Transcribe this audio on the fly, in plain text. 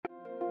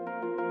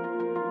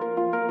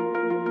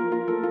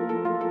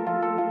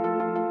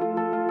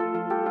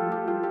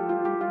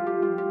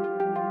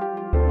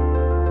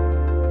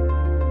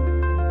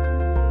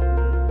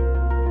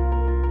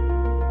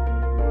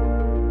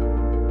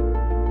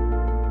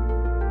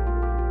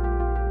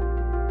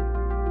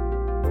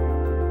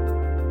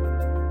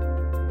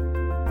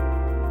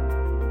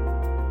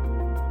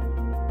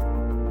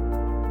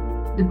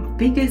The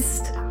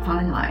biggest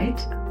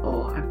highlight,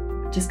 or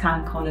I just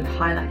can't call it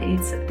highlight,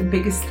 it's the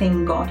biggest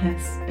thing God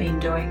has been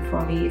doing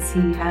for me is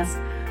He has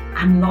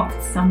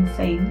unlocked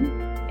something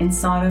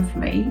inside of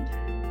me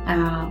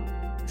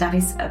that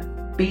is a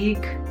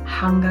big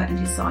hunger and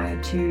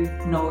desire to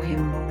know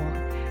Him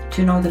more,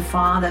 to know the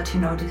Father, to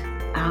know the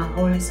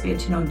Holy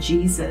Spirit, to know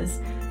Jesus,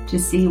 to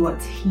see what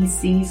He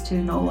sees, to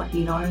know what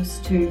He knows,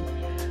 to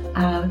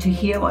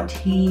hear what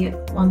He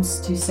wants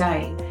to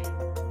say.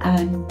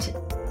 And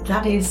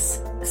that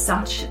is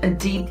such a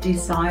deep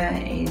desire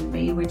in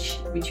me, which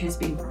has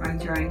been growing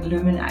during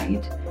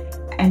Illuminate,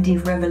 and the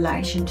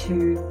revelation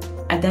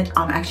that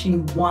I'm actually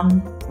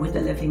one with the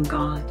living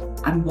God.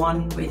 I'm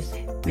one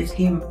with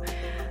Him.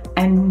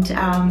 And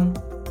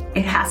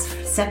it has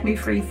set me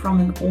free from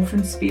an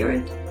orphan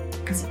spirit,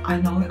 because I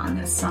know I'm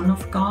a son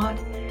of God.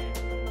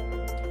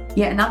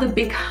 Yeah, another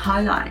big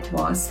highlight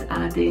was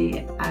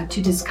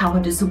to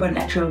discover the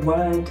supernatural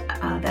world,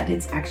 that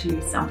it's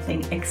actually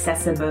something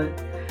accessible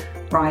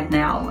right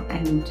now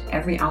and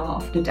every hour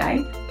of the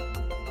day.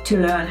 To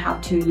learn how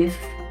to live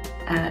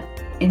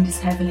in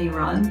this heavenly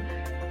realm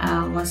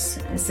was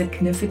a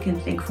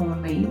significant thing for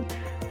me,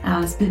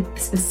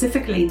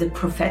 specifically the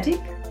prophetic.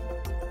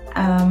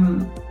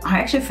 I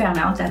actually found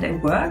out that it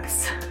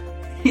works.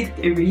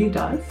 It really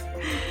does.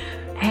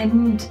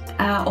 And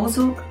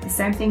also the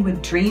same thing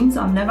with dreams.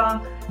 I've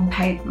never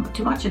paid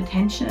too much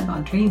attention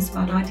about dreams,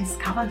 but I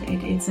discovered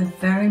it's a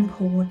very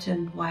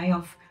important way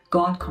of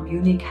God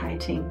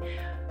communicating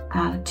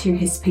to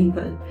His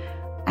people.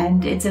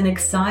 And it's an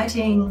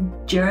exciting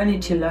journey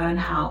to learn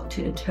how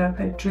to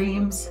interpret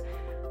dreams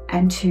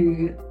and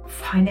to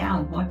find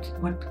out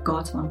what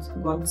God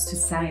wants to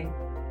say.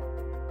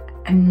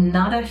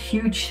 Another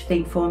huge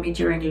thing for me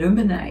during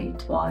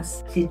Illuminate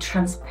was the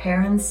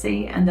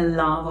transparency and the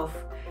love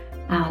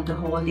of the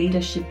whole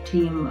leadership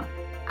team,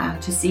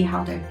 to see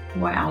how they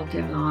pour out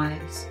their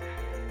lives.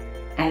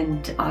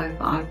 And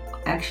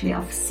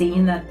I've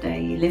seen that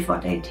they live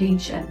what they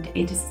teach, and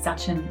it is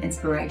such an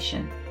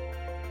inspiration.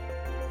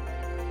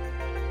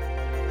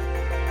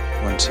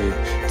 1, 2.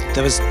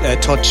 There was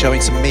Todd showing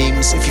some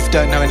memes. If you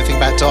don't know anything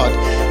about Todd,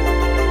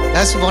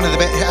 that's one of the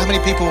best. How many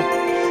people?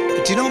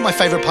 Do you know what my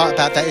favorite part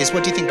about that is?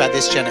 What do you think about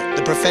this, Janet?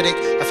 The prophetic.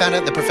 I found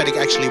out the prophetic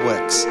actually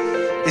works.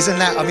 Isn't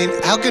that? I mean,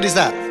 how good is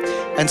that?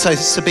 And so,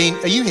 Sabine,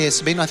 are you here,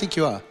 Sabine? I think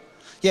you are.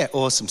 Yeah,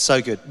 awesome.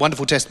 So good.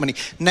 Wonderful testimony.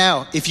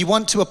 Now, if you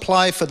want to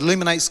apply for the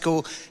Illuminate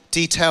School,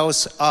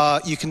 details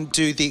are you can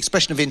do the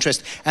expression of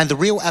interest and the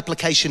real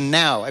application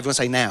now. Everyone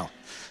say now.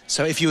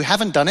 So if you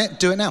haven't done it,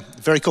 do it now.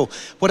 Very cool.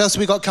 What else have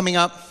we got coming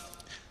up?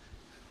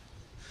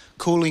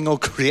 Calling all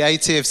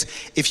creatives.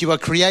 If you are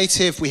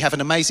creative, we have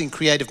an amazing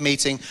creative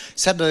meeting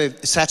Saturday,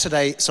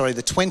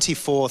 the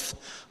 24th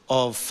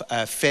of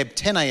Feb,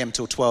 10 a.m.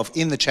 till 12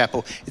 in the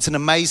chapel. It's an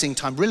amazing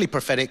time, really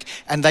prophetic,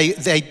 and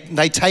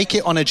they take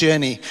it on a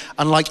journey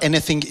unlike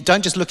anything.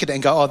 Don't just look at it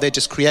and go, oh, they're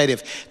just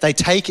creative. They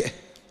take it,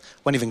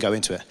 won't even go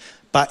into it,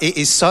 but it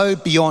is so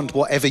beyond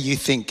whatever you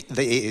think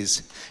that it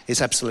is.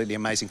 It's absolutely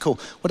amazing. Cool.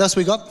 What else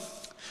we got?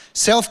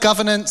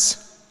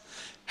 Self-governance.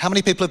 How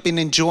many people have been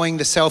enjoying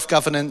the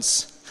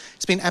self-governance?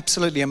 It's been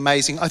absolutely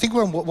amazing. I think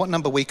we're on, what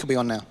number week are we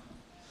on now?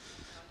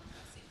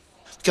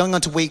 Going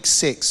on to week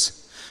 6.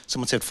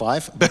 Someone said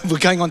 5, but we're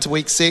going on to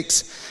week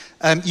 6.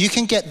 You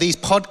can get these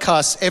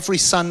podcasts every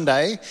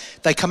Sunday.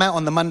 They come out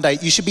on the Monday.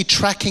 You should be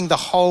tracking the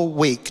whole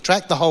week.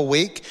 Track the whole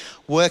week.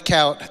 Work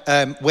out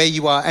where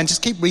you are and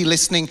just keep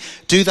re-listening.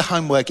 Do the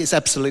homework. It's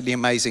absolutely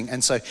amazing.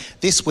 And so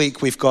this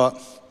week we've got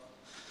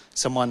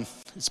someone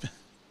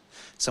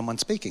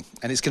speaking.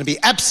 And it's going to be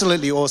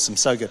absolutely awesome.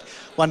 So good.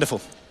 Wonderful.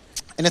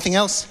 Anything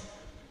else?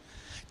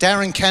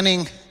 Darren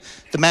Canning,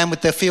 the man with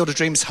the Field of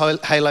Dreams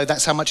halo.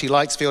 That's how much he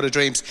likes Field of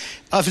Dreams.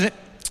 I've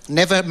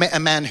never met a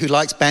man who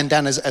likes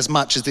bandanas as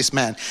much as this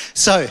man.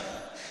 So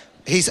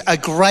he's a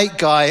great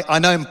guy. I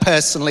know him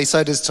personally,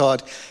 so does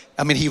Todd.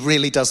 I mean, he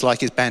really does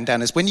like his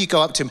bandanas. When you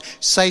go up to him,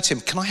 say to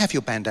him, can I have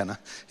your bandana?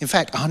 In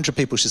fact, 100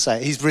 people should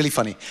say it. He's really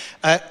funny.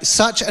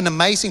 Such an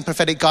amazing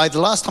prophetic guy. The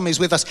last time he was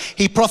with us,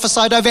 he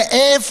prophesied over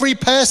every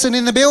person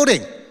in the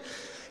building.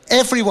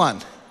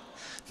 Everyone.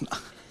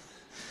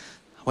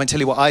 I won't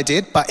tell you what I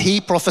did, but he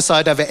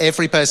prophesied over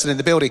every person in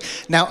the building.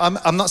 Now,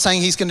 I'm not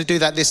saying he's going to do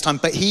that this time,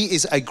 but he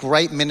is a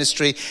great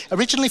ministry.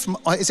 Originally from,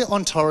 is it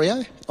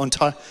Ontario?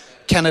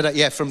 Canada,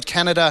 yeah, from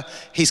Canada.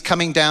 He's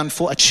coming down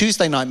for a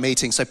Tuesday night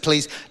meeting, so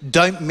please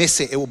don't miss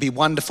it. It will be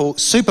wonderful,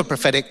 super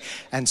prophetic,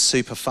 and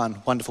super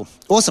fun. Wonderful.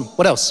 Awesome.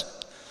 What else?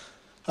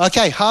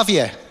 Okay,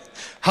 Javier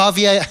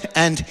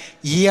and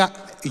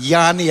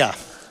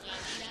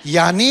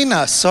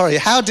Yanina, sorry.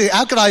 How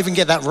could I even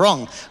get that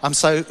wrong? I'm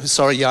so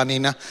sorry,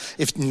 Yanina,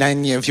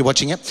 if you're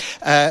watching it.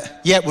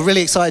 Yeah, we're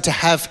really excited to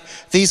have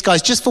these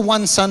guys just for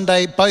one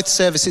Sunday, both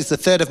services, the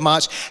 3rd of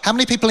March. How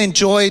many people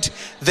enjoyed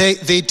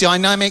the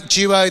dynamic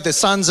duo, the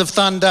Sons of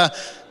Thunder,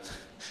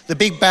 the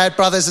Big Bad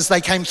Brothers as they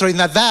came through?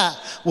 Now that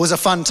was a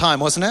fun time,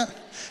 wasn't it?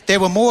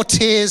 There were more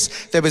tears,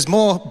 there was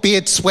more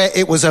beard sweat.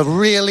 It was a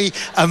really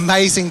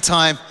amazing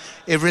time.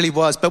 It really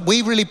was. But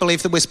we really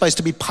believe that we're supposed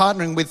to be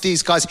partnering with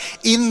these guys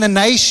in the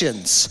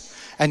nations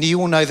And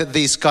you all know that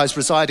these guys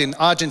reside in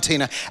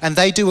Argentina, and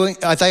they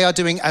are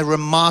doing a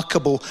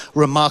remarkable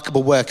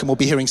work, and we'll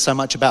be hearing so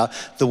much about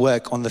the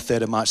work on the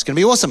 3rd of March. It's going to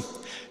be awesome.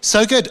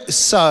 So good.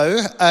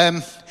 So,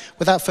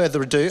 without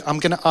further ado, I'm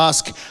going to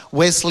ask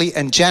Wes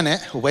and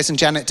Janet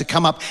to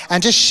come up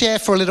and just share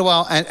for a little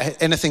while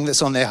anything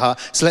that's on their heart.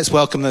 So let's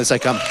welcome them as they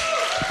come.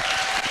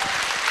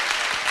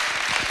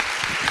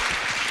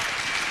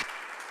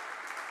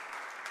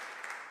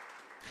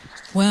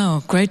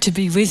 Wow, great to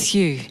be with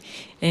you.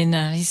 And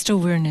he's still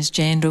wearing his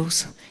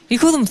jandals. You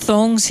call them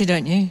thongs here,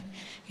 don't you?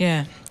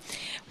 Yeah.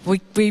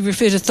 We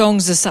refer to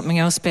thongs as something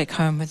else back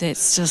home, but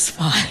that's just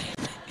fine.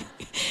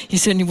 You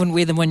certainly wouldn't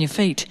wear them on your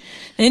feet.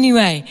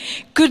 Anyway,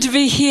 good to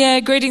be here.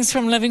 Greetings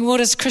from Living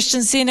Waters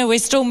Christian Centre. We're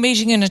still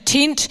meeting in a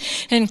tent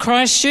in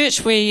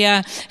Christchurch.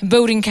 A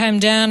building came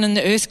down in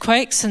the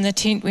earthquakes and the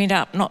tent went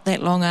up not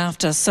that long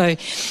after. So,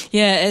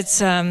 yeah,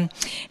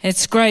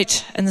 it's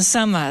great in the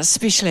summer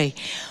especially.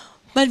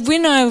 But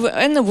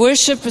in the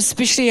worship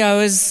especially, I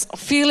was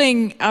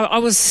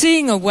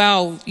seeing a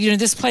well.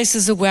 This place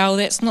is a well.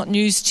 That's not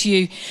news to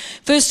you.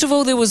 First of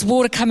all, there was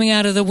water coming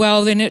out of the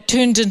well. Then it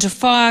turned into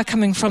fire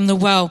coming from the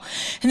well.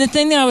 And the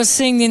thing that I was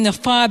seeing then, the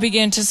fire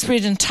began to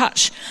spread and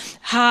touch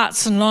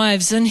hearts and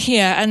lives in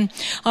here. And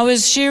I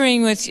was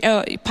sharing with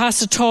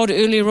Pastor Todd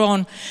earlier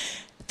on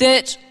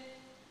that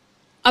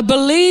I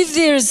believe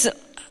there's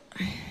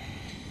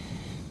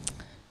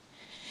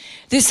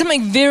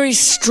something very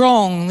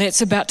strong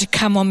that's about to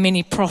come on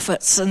many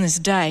prophets in this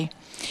day.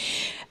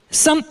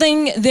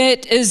 Something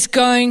that is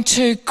going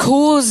to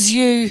cause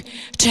you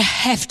to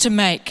have to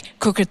make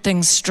crooked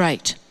things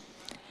straight.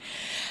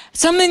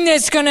 Something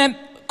that's going to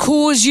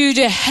cause you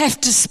to have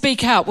to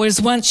speak out,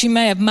 whereas once you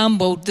may have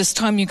mumbled, this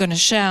time you're going to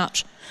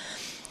shout.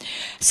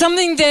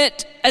 Something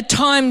that at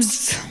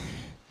times,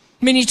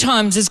 many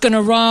times, is going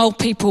to rile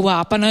people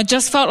up. And I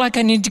just felt like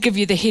I need to give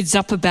you the heads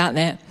up about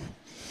that.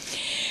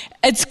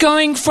 It's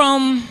going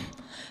from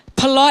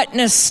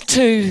politeness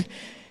to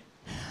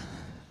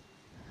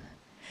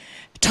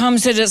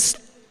times that it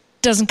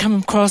doesn't come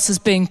across as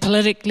being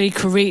politically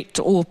correct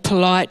or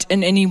polite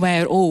in any way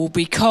at all,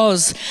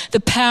 because the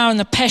power and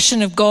the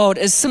passion of God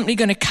is simply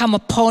going to come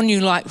upon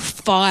you like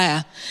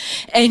fire,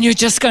 and you're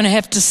just going to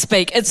have to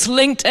speak. It's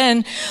linked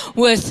in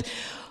with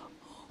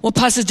what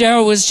Pastor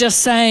Daryl was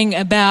just saying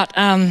about,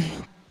 I've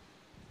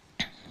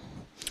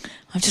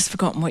just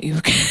forgotten what you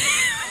were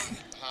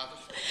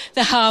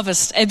The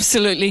harvest,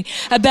 absolutely.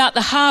 About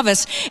the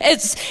harvest.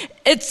 It's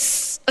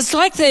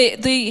like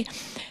the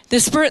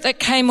spirit that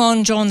came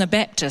on John the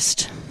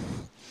Baptist.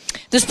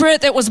 The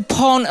spirit that was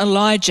upon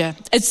Elijah.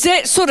 It's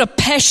that sort of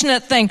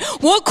passionate thing.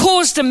 What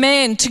caused a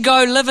man to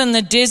go live in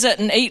the desert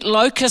and eat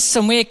locusts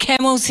and wear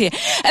camels here?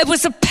 It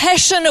was a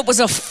passion, it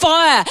was a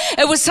fire.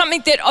 It was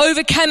something that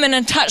overcame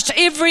and touched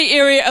every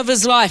area of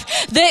his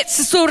life. That's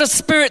the sort of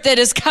spirit that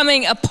is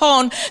coming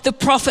upon the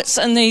prophets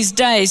in these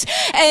days.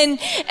 And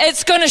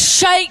it's going to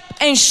shake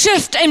and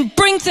shift and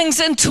bring things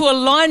into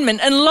alignment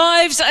in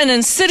lives and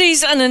in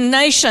cities and in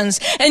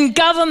nations, in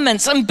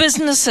governments and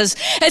businesses.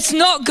 It's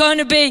not going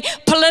to be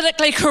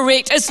politically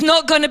correct. It's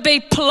not going to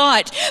be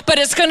polite, but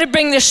it's going to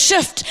bring the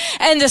shift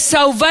and the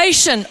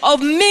salvation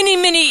of many,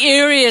 many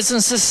areas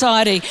in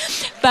society.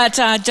 But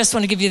I just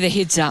want to give you the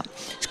heads up.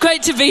 It's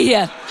great to be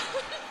here.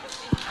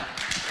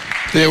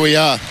 There we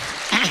are.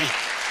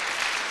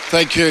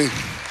 Thank you,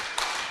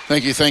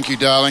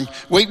 darling.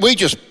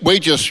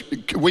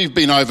 We've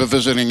been over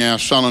visiting our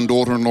son and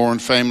daughter-in-law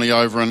and family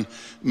over in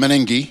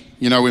Meningie.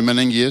 You know where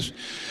Meningie is?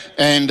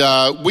 And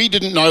we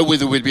didn't know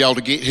whether we'd be able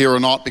to get here or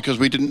not, because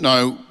we didn't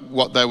know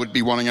what they would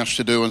be wanting us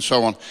to do and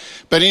so on.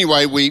 But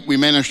anyway, we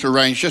managed to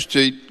arrange just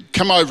to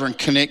come over and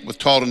connect with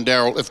Todd and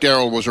Daryl, if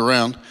Daryl was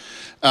around.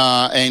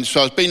 And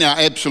so it's been our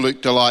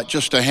absolute delight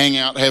just to hang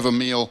out, have a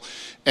meal.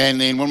 And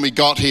then when we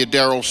got here,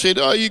 Daryl said,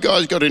 "Oh, you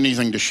guys got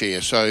anything to share?"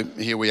 So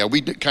here we are.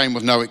 We came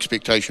with no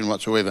expectation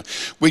whatsoever.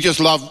 We just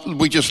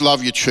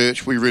love your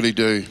church. We really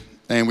do.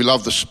 And we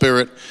love the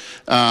spirit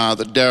that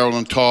Daryl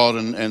and Todd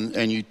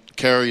and you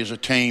carry as a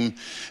team.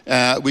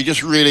 We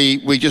just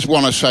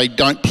want to say,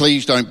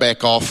 please don't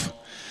back off.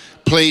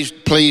 Please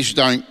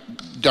don't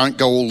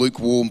go all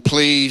lukewarm.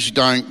 Please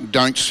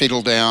don't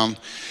settle down.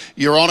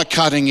 You're on a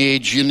cutting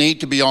edge. You need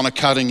to be on a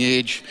cutting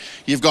edge.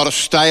 You've got to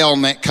stay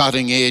on that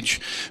cutting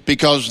edge,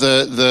 because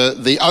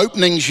the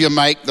openings you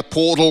make, the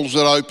portals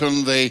that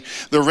open, the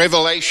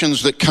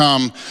revelations that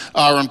come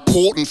are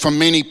important for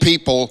many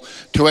people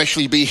to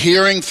actually be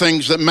hearing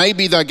things that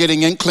maybe they're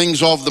getting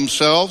inklings of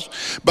themselves,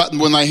 but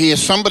when they hear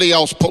somebody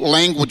else put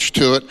language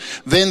to it,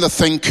 then the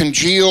thing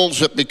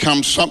congeals, it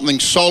becomes something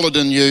solid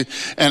in you,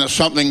 and it's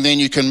something then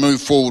you can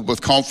move forward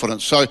with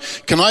confidence. So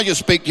can I just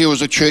speak to you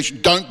as a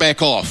church? Don't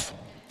back off.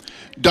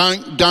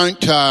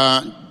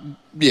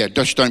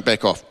 Just don't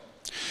back off.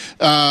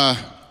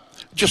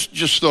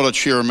 Just thought I'd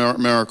share a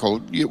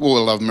miracle. You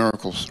all love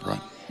miracles,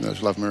 right? You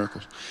guys love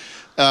miracles.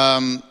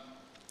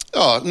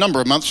 A number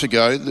of months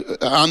ago,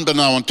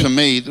 unbeknown to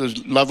me, there was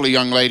a lovely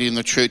young lady in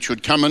the church who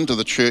had come into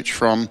the church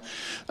from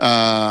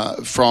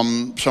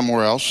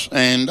somewhere else,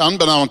 and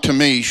unbeknown to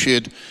me, she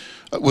had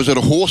Was it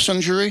a horse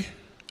injury?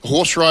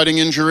 Horse riding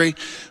injury?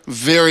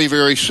 Very,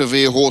 very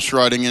severe horse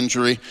riding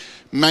injury.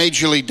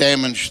 Majorly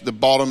damaged the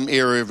bottom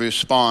area of her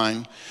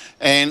spine.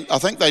 And I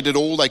think they did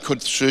all they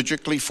could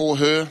surgically for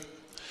her,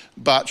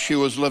 but she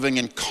was living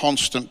in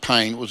constant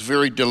pain. It was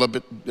very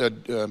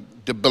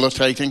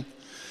debilitating.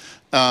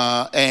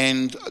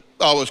 And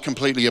I was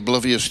completely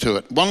oblivious to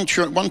it. One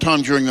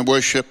time during the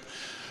worship,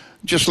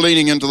 just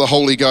leaning into the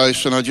Holy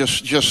Ghost, and I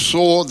just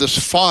saw this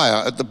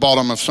fire at the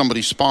bottom of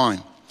somebody's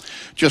spine.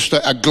 Just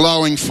a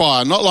glowing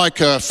fire, not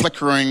like a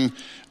flickering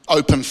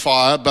open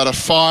fire, but a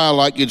fire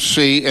like you'd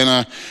see in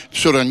a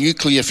sort of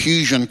nuclear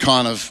fusion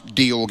kind of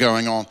deal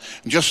going on.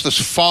 Just this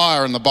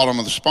fire in the bottom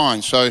of the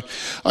spine. So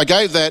I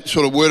gave that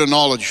sort of word of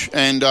knowledge,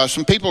 and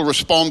some people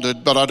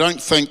responded, but I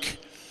don't think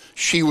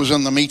she was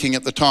in the meeting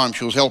at the time.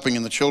 She was helping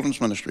in the children's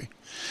ministry.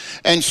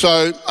 And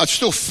so I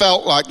still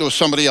felt like there was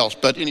somebody else.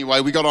 But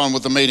anyway, we got on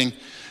with the meeting.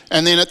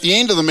 And then at the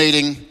end of the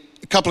meeting,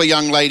 a couple of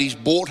young ladies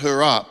brought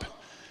her up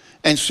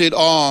and said,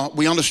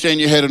 we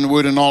understand you had a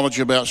word of knowledge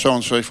about so on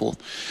and so forth.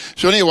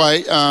 So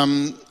anyway,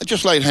 I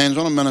just laid hands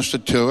on and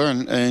ministered to her.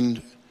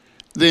 And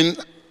then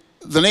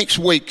the next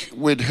week,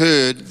 we'd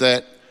heard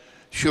that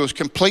she was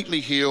completely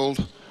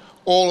healed.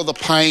 All of the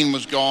pain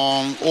was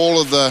gone.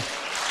 All of the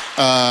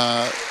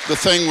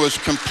thing was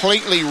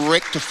completely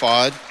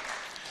rectified.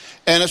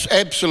 And it's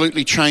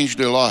absolutely changed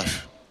her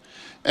life.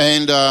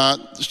 And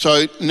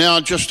so now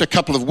just a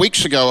couple of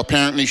weeks ago,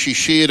 apparently she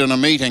shared in a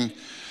meeting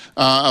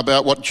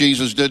about what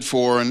Jesus did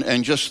for her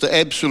and just the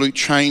absolute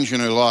change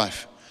in her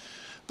life.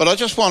 But I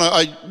just want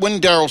to,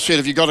 when Daryl said,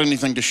 have you got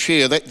anything to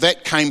share,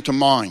 that came to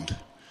mind.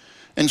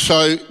 And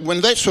so when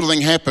that sort of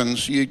thing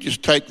happens, you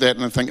just take that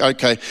and think,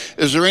 okay,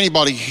 is there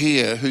anybody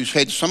here who's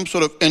had some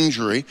sort of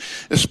injury,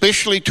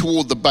 especially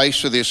toward the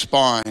base of their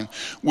spine,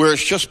 where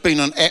it's just been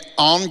an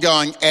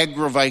ongoing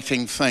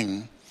aggravating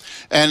thing?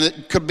 And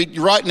it could be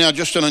right now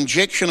just an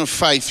injection of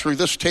faith through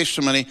this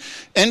testimony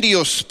into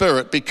your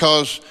spirit,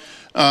 because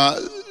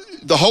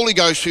the Holy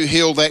Ghost who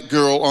healed that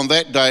girl on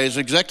that day is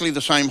exactly the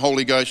same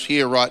Holy Ghost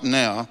here right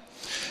now.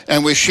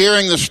 And we're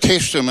sharing this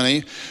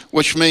testimony,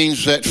 which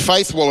means that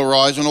faith will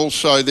arise, and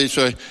also there's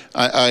a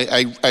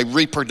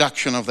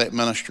reproduction of that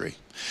ministry.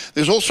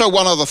 There's also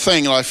one other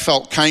thing that I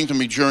felt came to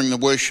me during the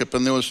worship,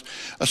 and there was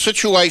a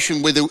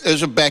situation where there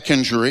is a back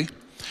injury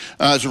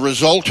as a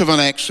result of an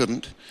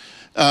accident,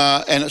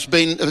 and it's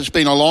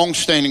been a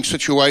long-standing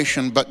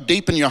situation, but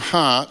deep in your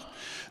heart,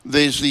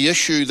 there's the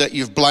issue that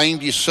you've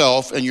blamed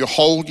yourself and you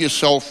hold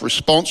yourself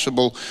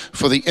responsible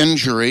for the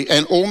injury,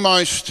 and it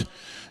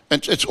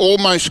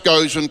almost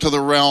goes into the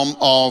realm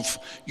of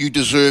you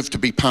deserve to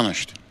be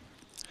punished.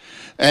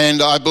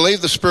 And I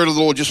believe the Spirit of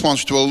the Lord just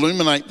wants to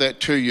illuminate that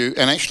to you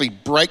and actually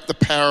break the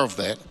power of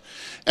that,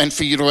 and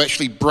for you to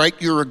actually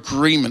break your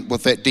agreement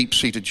with that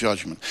deep-seated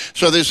judgment.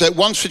 So there's that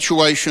one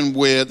situation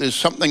where there's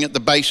something at the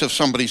base of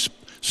somebody's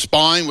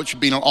spine which has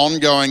been an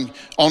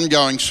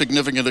ongoing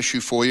significant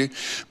issue for you.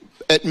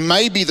 It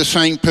may be the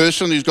same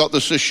person who's got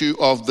this issue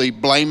of the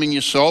blaming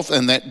yourself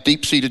and that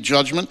deep-seated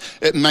judgment.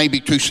 It may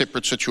be two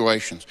separate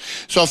situations.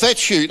 So if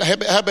that's you,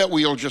 how about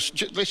we all let's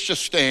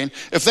just stand.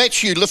 If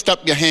that's you, lift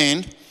up your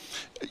hand.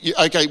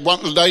 Okay,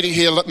 one lady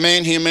here,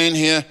 man here, man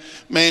here,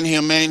 man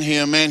here, man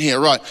here, man here.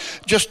 Right,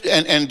 just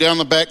and down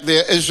the back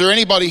there. Is there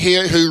anybody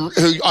here who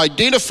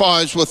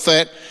identifies with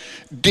that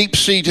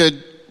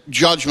deep-seated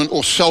judgment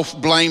or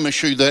self-blame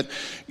issue, that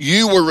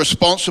you were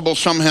responsible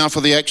somehow for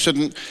the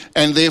accident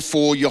and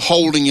therefore you're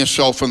holding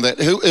yourself in that?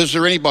 Who is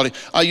there? Anybody?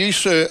 Are you,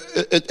 sir?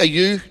 Are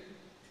you?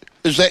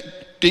 Is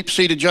that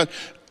deep-seated judgment?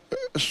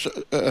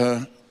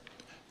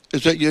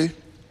 Is that you?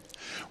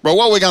 Well,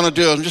 what we're going to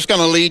do, I'm just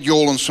going to lead you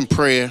all in some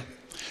prayer,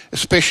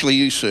 especially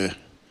you, sir.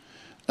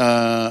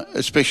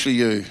 Especially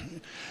you.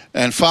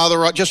 And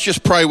Father,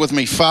 just pray with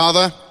me.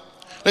 Father,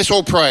 let's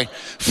all pray.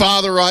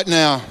 Father, right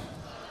now,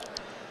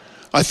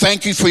 I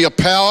thank you for your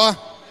power.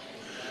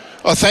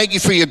 I thank you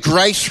for your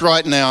grace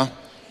right now.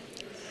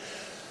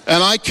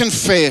 And I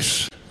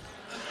confess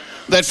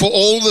that for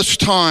all this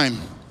time,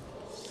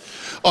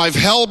 I've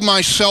held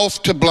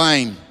myself to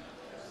blame.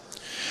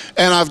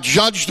 And I've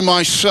judged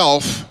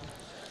myself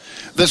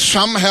that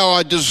somehow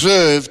I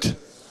deserved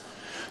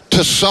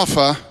to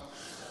suffer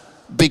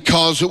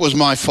because it was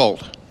my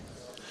fault.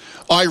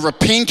 I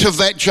repent of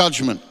that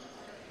judgment.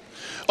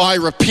 I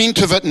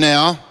repent of it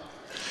now.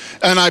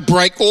 And I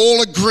break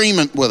all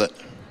agreement with it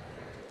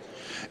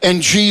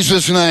in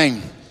Jesus'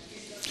 name.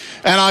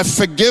 And I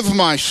forgive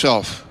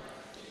myself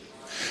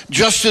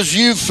just as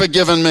you've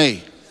forgiven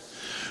me.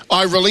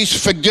 I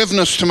release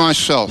forgiveness to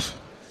myself.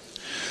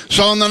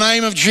 So in the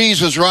name of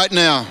Jesus right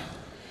now,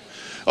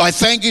 I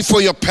thank you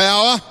for your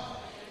power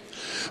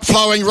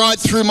flowing right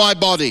through my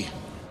body,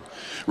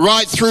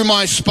 right through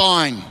my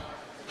spine.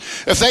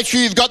 If that's you,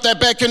 you've got that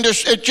back into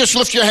it, just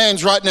lift your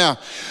hands right now.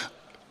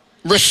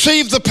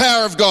 Receive the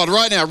power of God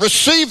right now.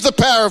 Receive the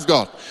power of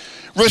God.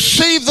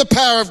 Receive the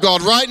power of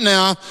God right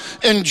now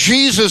in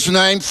Jesus'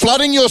 name,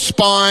 flooding your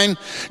spine,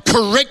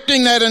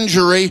 correcting that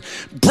injury,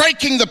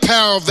 breaking the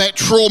power of that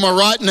trauma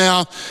right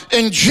now.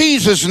 In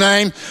Jesus'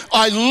 name,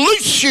 I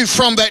loose you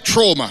from that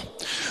trauma.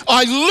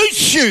 I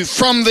loose you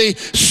from the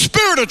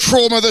spirit of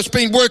trauma that's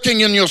been working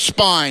in your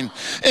spine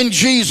in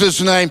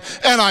Jesus' name,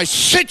 and I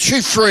set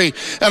you free.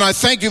 And I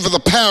thank you for the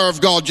power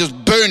of God just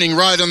burning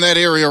right in that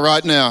area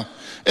right now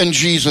in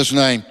Jesus'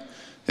 name.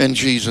 In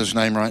Jesus'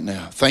 name right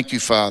now. Thank you,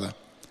 Father.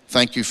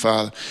 Thank you,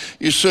 Father.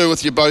 You, sir,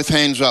 with your both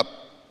hands up,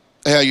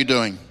 how are you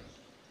doing?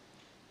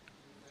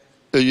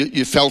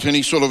 You felt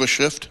any sort of a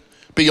shift?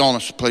 Be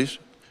honest, please.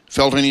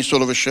 Felt any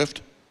sort of a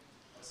shift?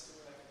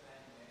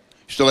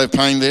 You still have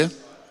pain there?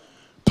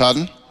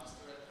 Pardon?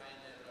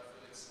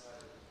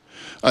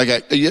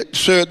 Okay,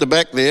 sir, at the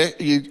back there,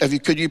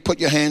 could you put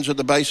your hands at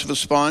the base of the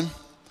spine?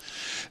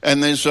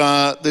 And there's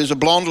a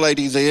blonde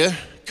lady there.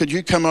 Could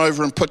you come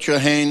over and put your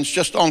hands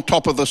just on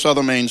top of this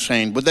other man's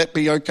hand? Would that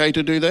be okay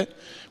to do that?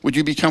 Would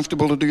you be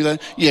comfortable to do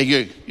that? Yeah,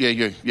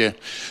 you.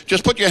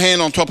 Just put your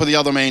hand on top of the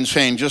other man's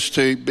hand just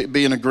to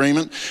be in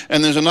agreement.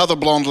 And there's another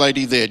blonde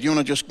lady there. Do you want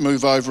to just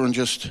move over and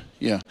just,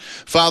 yeah.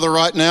 Father,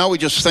 right now, we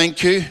just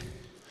thank you.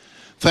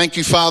 Thank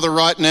you, Father,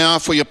 right now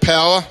for your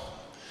power,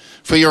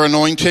 for your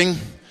anointing,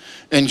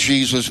 in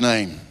Jesus'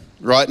 name,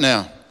 right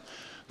now.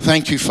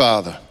 Thank you,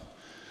 Father.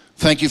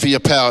 Thank you for your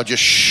power,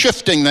 just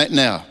shifting that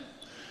now,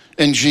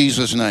 in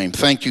Jesus' name.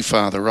 Thank you,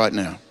 Father, right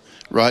now.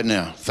 Right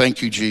now.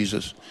 Thank you,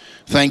 Jesus.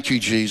 Thank you,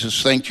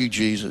 Jesus. Thank you,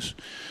 Jesus.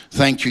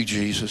 Thank you,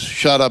 Jesus.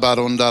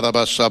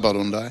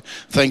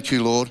 Thank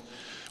you, Lord.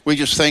 We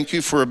just thank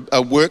you for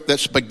a work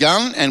that's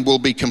begun and will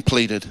be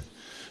completed.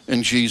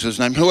 In Jesus'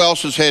 name. Who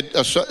else has had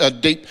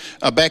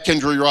a back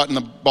injury right in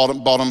the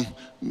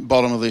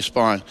bottom of their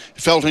spine?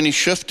 Felt any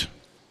shift?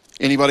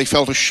 Anybody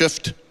felt a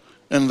shift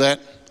in that?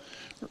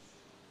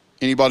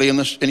 Anybody in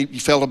this? You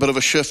felt a bit of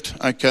a shift?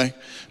 Okay.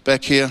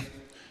 Back here.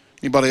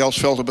 Anybody else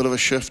felt a bit of a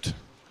shift?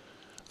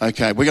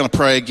 Okay. We're going to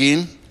pray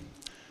again.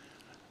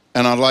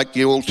 And I'd like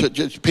you all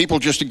to, people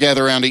just to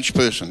gather around each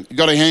person. You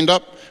got a hand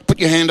up? Put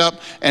your hand up.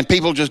 And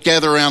people just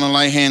gather around and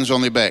lay hands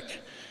on their back.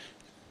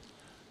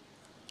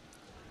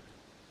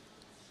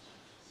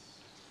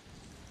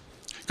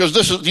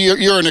 Because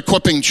you're an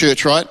equipping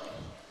church, right?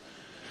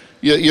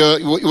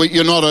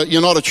 You're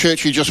not a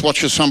church who just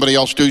watches somebody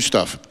else do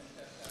stuff.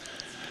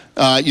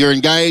 You're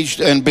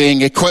engaged in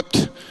being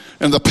equipped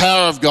in the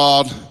power of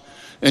God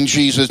in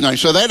Jesus' name.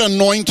 So that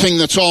anointing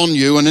that's on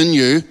you and in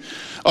you,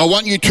 I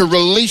want you to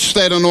release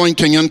that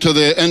anointing into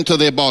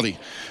their body.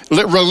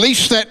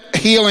 Release that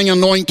healing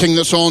anointing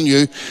that's on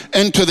you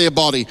into their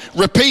body.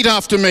 Repeat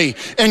after me.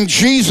 In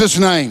Jesus'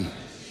 name,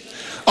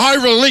 I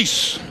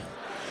release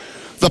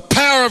the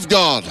power of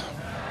God,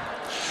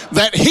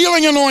 that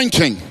healing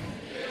anointing,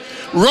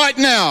 right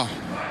now,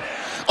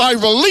 I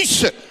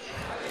release it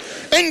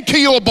into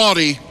your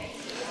body.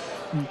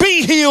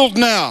 Be healed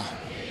now,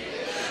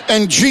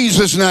 in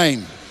Jesus'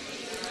 name.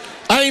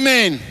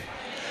 Amen.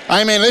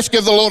 Amen. Let's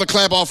give the Lord a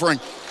clap offering.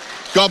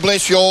 God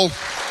bless you all.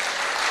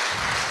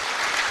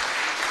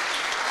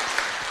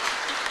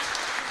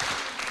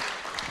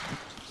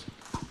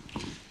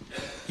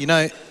 You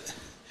know,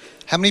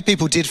 how many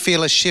people did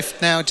feel a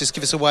shift now? Just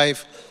give us a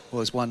wave. Well,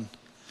 there's one.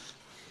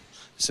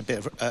 It's a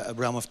bit of a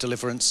realm of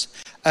deliverance.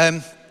 How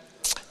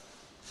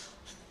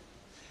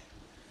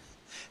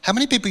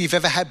many people you've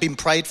ever had been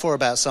prayed for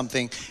about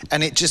something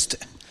and it just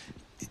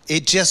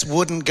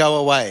wouldn't go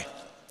away?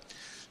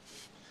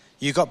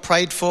 You got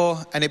prayed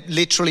for and it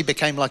literally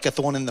became like a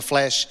thorn in the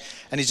flesh,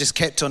 and it just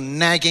kept on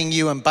nagging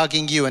you and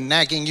bugging you and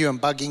nagging you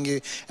and bugging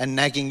you and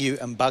nagging you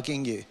and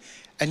bugging you.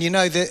 And you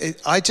know,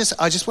 I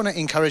just want to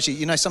encourage you.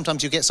 You know,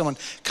 sometimes you get someone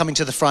coming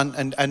to the front,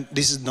 and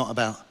this is not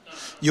about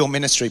your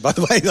ministry, by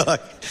the way.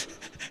 Like,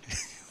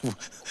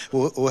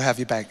 we'll have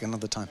you back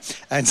another time.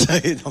 And so,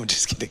 no, I'm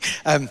just kidding.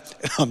 I'm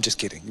just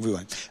kidding. We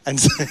won't. And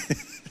so,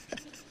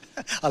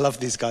 I love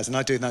these guys, and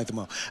I do know them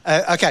all.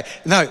 Okay,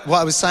 no, what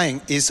I was saying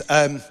is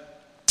that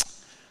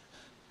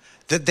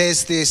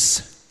there's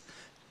this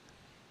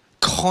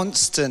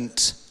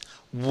constant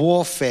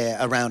warfare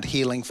around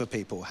healing for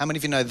people. How many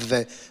of you know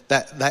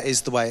that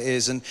is the way it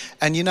is?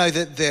 And you know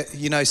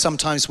that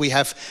sometimes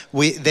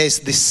there's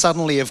this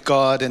suddenly of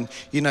God, and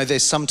you know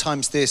there's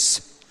sometimes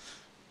this,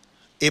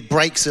 it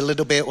breaks a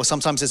little bit, or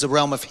sometimes there's a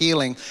realm of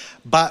healing,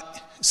 but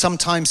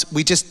sometimes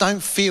we just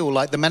don't feel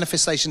like the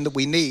manifestation that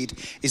we need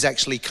is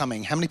actually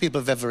coming. How many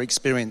people have ever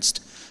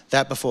experienced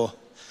that before?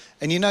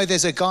 And you know,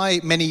 there's a guy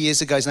many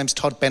years ago, his name's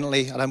Todd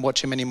Bentley. I don't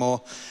watch him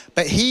anymore.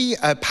 But he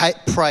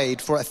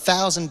prayed for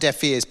 1,000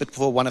 deaf ears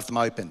before one of them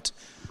opened.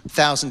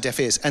 1,000 deaf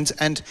ears. And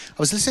I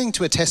was listening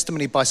to a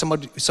testimony by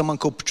someone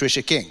called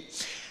Patricia King.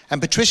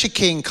 And Patricia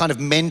King kind of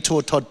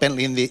mentored Todd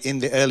Bentley in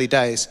the early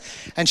days.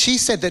 And she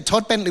said that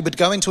Todd Bentley would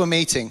go into a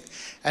meeting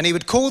and he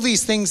would call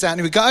these things out and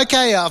he would go,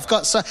 okay,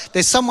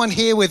 there's someone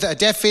here with a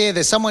deaf ear,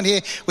 there's someone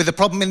here with a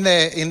problem in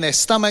their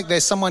stomach,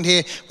 there's someone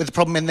here with a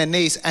problem in their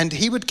knees, and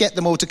he would get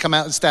them all to come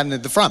out and stand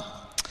in the front.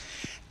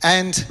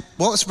 And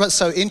what's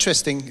so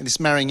interesting, and this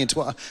marrying into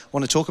what I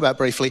want to talk about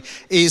briefly,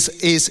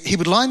 is he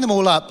would line them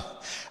all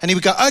up and he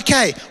would go,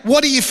 okay,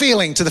 what are you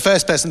feeling, to the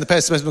first person? The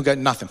first person would go,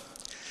 nothing.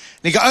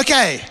 And he'd go,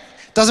 okay,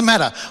 Doesn't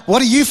matter.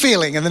 What are you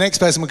feeling? And the next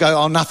person would go,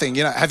 oh, nothing.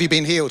 Have you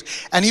been healed?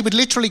 And he would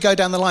literally go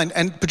down the line.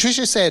 And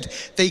Patricia said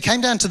that he came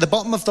down to the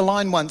bottom of the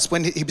line once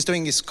when he was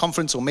doing his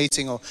conference or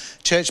meeting or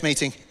church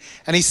meeting.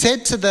 And he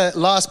said to the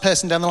last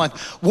person down the line,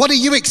 what are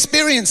you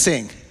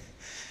experiencing?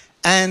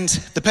 And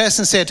the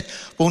person said,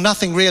 well,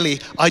 nothing really.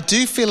 I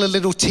do feel a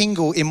little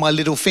tingle in my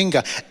little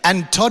finger.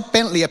 And Todd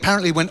Bentley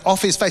apparently went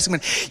off his face and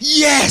went,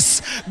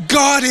 yes,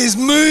 God is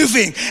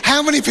moving.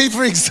 How many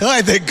people are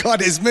excited that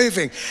God is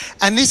moving?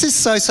 And this is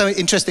so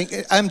interesting.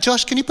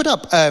 Josh, can you put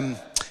up,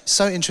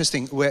 so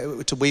interesting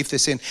to weave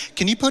this in.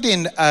 Can you put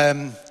in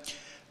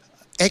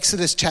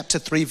Exodus chapter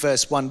 3,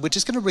 verse 1? We're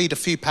just going to read a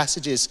few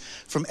passages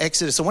from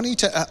Exodus. I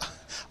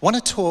want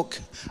to talk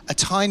a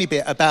tiny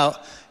bit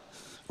about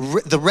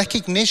the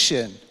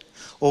recognition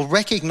or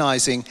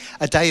recognizing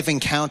a day of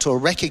encounter or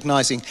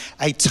recognizing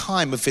a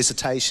time of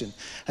visitation.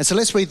 And so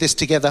let's read this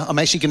together. I'm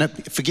actually going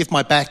to forgive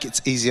my back.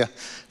 It's easier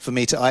for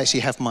me I actually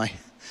have my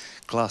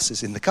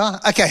glasses in the car.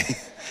 Okay,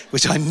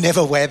 which I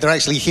never wear. They're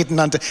actually hidden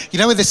under,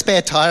 where the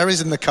spare tire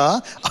is in the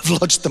car? I've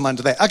lodged them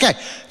under there. Okay,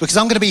 because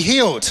I'm going to be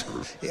healed.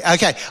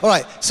 Okay, all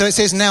right. So it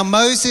says, now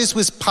Moses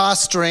was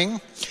pasturing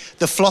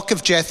the flock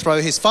of Jethro,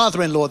 his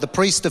father-in-law, the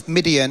priest of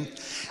Midian,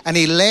 and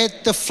he led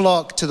the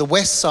flock to the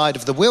west side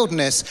of the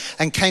wilderness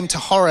and came to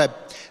Horeb,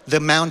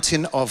 the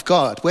mountain of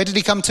God. Where did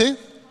he come to?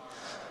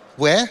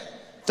 Where?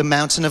 The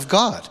mountain of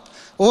God.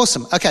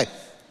 Awesome. Okay.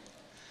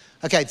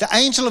 The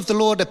angel of the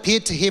Lord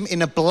appeared to him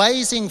in a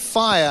blazing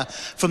fire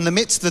from the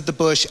midst of the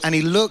bush, and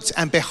he looked,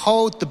 and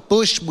behold, the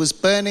bush was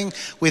burning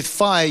with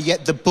fire,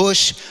 yet the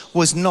bush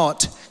was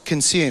not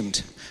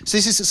consumed.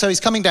 So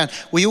he's coming down.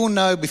 We all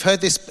know, we've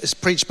heard this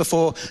preached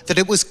before, that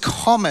it was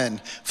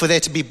common for there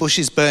to be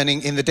bushes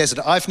burning in the desert.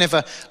 I've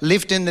never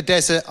lived in the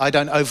desert. I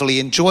don't overly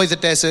enjoy the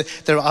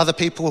desert. There are other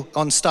people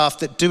on staff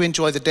that do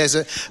enjoy the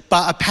desert.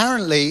 But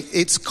apparently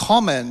it's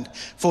common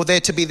for there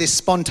to be this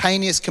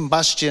spontaneous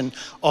combustion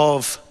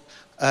of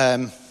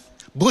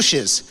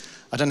bushes.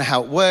 I don't know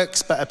how it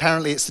works, but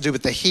apparently it's to do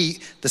with the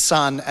heat, the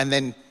sun, and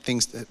then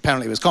things.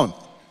 Apparently it was common.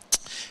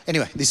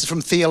 Anyway, this is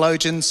from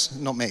theologians,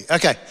 not me.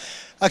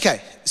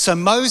 Okay, so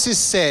Moses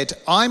said,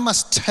 I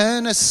must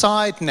turn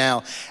aside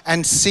now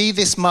and see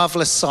this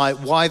marvelous sight,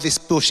 why this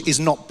bush is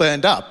not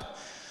burned up.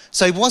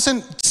 So he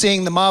wasn't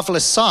seeing the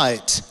marvelous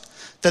sight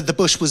that the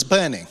bush was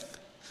burning.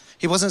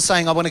 He wasn't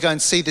saying, I want to go and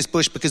see this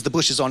bush because the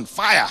bush is on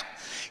fire.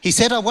 He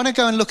said, I want to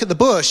go and look at the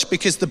bush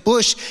because the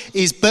bush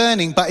is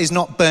burning but is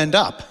not burned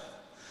up.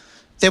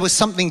 There was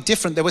something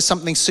different. There was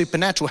something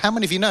supernatural. How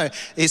many of you know?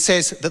 It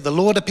says that the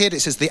Lord appeared.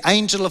 It says the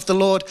angel of the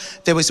Lord.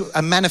 There was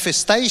a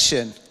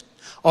manifestation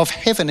of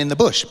heaven in the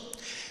bush.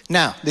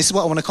 Now, this is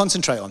what I want to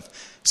concentrate on.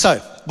 So,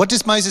 what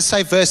does Moses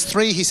say? Verse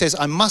 3, he says,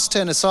 I must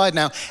turn aside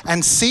now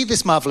and see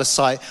this marvelous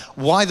sight,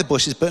 why the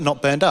bush is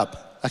not burned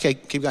up. Okay,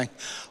 keep going.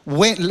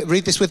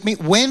 Read this with me.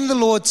 When the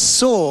Lord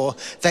saw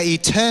that he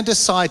turned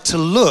aside to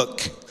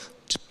look,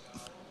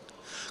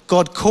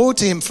 God called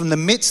to him from the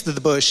midst of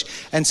the bush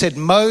and said,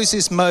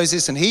 Moses,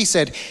 Moses, and he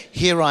said,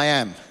 here I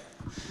am.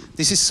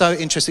 This is so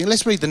interesting.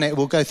 Let's read the next.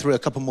 We'll go through a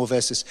couple more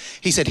verses.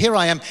 He said, here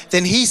I am.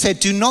 Then he said,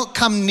 do not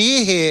come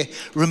near here.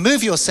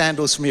 Remove your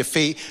sandals from your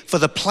feet, for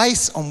the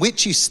place on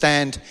which you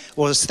stand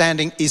or are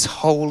standing is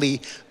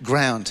holy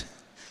ground.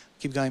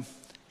 Keep going.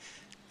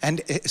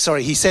 And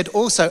he said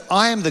also,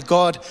 I am the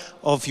God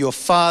of your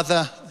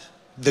father,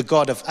 the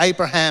God of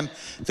Abraham,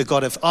 the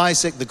God of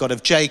Isaac, the God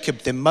of Jacob.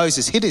 Then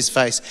Moses hid his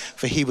face,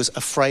 for he was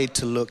afraid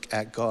to look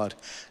at God.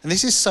 And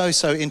this is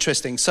so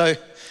interesting. So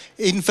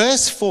in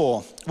verse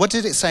 4, what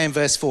did it say in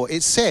verse 4?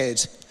 It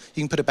said,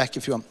 you can put it back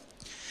if you want.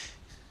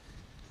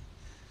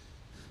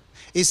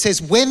 It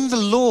says, when the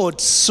Lord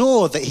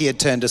saw that he had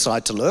turned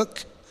aside to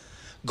look,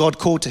 God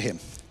called to him.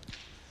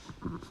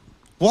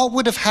 What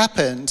would have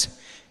happened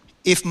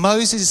if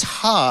Moses'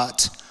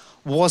 heart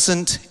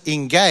wasn't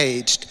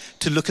engaged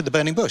to look at the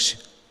burning bush?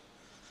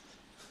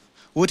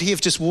 Would he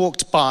have just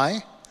walked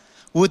by?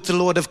 Would the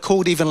Lord have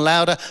called even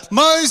louder,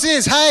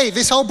 Moses, hey,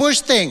 this whole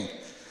bush thing.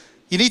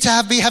 You need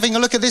to be having a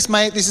look at this,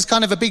 mate. This is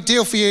kind of a big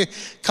deal for you.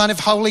 Kind of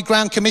holy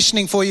ground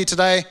commissioning for you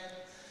today. It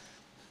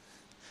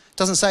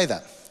doesn't say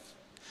that.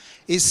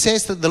 It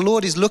says that the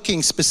Lord is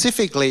looking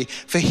specifically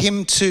for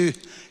him to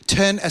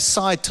turn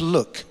aside to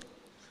look.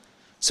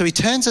 So he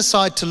turns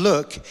aside to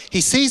look.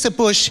 He sees a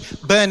bush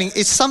burning.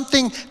 It's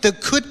something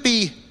that could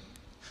be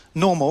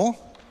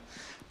normal,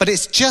 but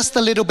it's just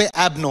a little bit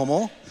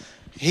abnormal.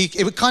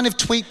 It kind of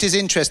tweaked his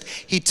interest.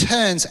 He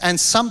turns and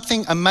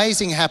something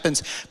amazing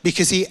happens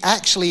because he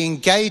actually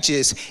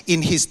engages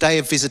in his day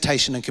of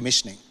visitation and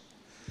commissioning.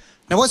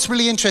 Now, what's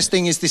really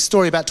interesting is this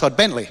story about Todd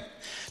Bentley.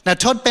 Now,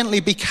 Todd Bentley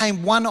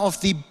became one of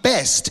the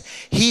best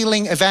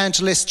healing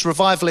evangelists,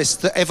 revivalists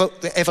that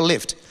ever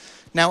lived.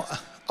 Now,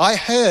 I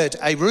heard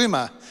a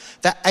rumor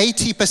that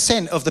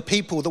 80% of the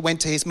people that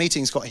went to his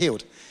meetings got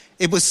healed.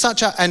 It was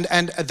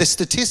and the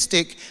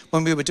statistic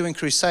when we were doing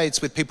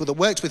crusades with people that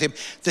worked with him,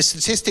 the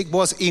statistic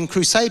was in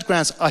crusade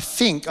grounds, I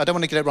think, I don't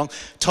want to get it wrong,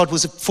 Todd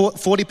was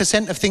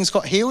 40% of things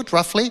got healed,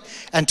 roughly,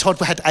 and Todd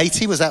had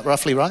 80, was that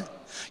roughly right?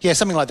 Yeah,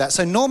 something like that.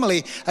 So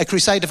normally a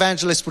crusade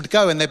evangelist would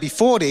go and there'd be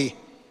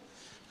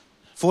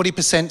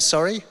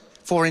 40%,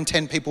 4 in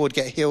 10 people would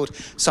get healed.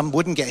 Some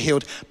wouldn't get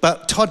healed.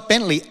 But Todd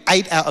Bentley,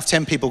 8 out of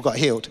 10 people got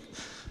healed.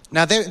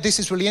 Now, this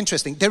is really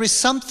interesting. There is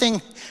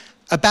something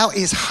about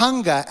his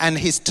hunger and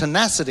his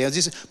tenacity. I'm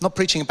not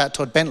preaching about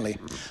Todd Bentley.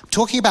 I'm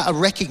talking about a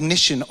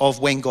recognition of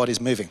when God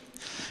is moving.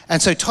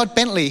 And so Todd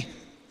Bentley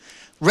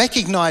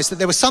recognized that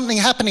there was something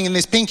happening in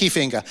this pinky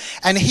finger,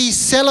 and he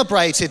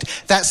celebrated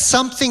that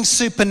something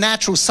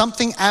supernatural,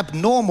 something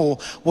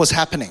abnormal was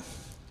happening.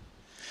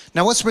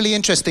 Now, what's really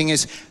interesting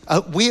is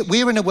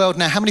we're in a world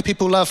now, how many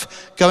people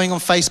love going on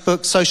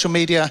Facebook, social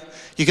media?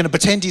 You're going to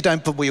pretend you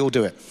don't, but we all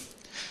do it.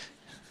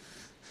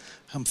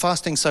 I'm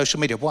fasting social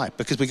media. Why?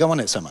 Because we go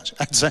on it so much.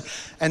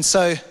 And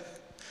so,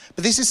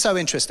 but this is so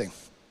interesting.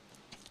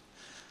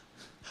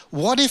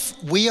 What if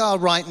we are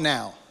right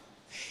now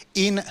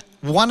in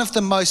one of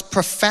the most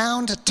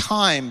profound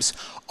times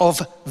of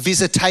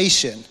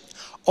visitation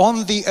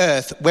on the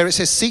earth, where it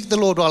says, seek the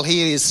Lord while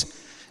he is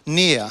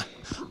near?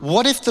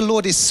 What if the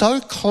Lord is so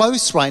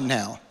close right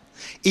now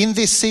in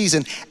this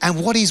season,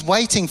 and what he's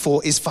waiting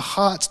for is for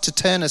hearts to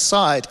turn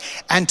aside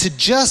and to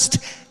just,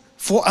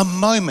 for a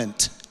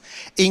moment,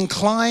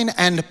 incline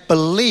and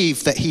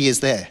believe that he is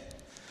there.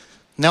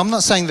 Now, I'm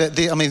not saying that,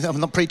 I'm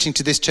not preaching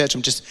to this church,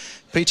 I'm just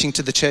preaching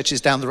to the churches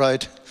down the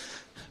road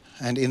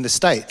and in the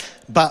state,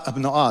 but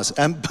not ours.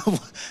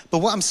 But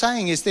what I'm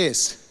saying is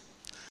this,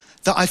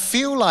 that I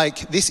feel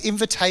like this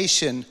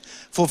invitation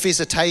for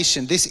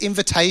visitation, this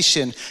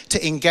invitation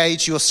to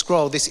engage your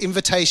scroll, this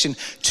invitation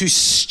to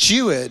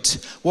steward,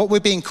 what we're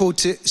being called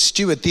to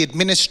steward, the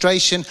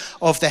administration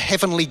of the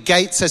heavenly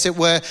gates, as it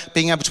were,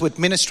 being able to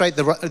administrate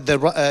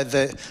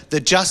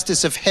the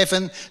justice of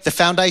heaven, the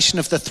foundation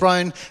of the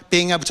throne,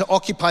 being able to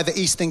occupy the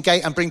eastern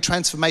gate and bring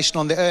transformation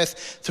on the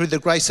earth through the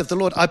grace of the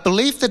Lord. I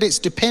believe that it's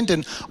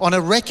dependent on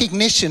a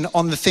recognition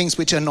on the things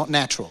which are not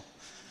natural.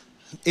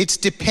 It's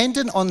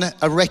dependent on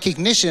a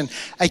recognition,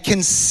 a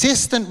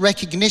consistent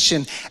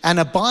recognition and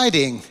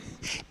abiding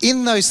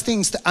in those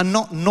things that are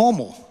not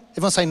normal.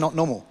 Everyone say not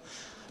normal.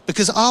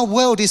 Because our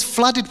world is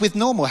flooded with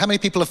normal. How many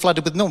people are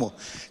flooded with normal?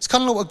 It's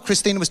kind of like what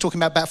Christina was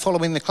talking about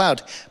following the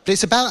cloud. But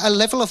it's about a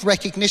level of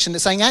recognition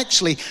that's saying,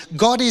 actually,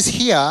 God is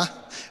here,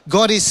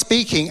 God is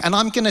speaking, and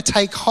I'm going to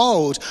take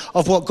hold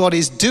of what God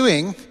is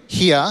doing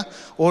here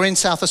or in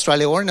South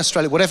Australia or in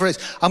Australia, whatever it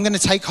is. I'm going to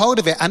take hold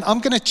of it, and I'm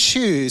going to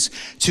choose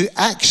to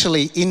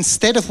actually,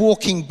 instead of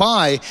walking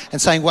by and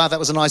saying, wow, that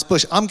was a nice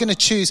bush, I'm going to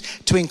choose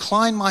to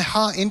incline my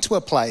heart into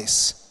a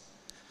place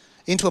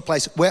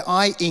where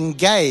I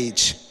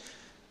engage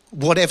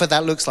whatever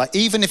that looks like,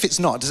 even if it's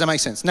not. Does that make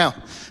sense? Now,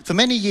 for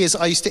many years,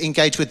 I used to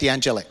engage with the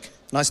angelic,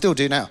 and I still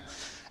do now.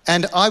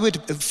 And I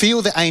would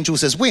feel the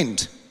angels as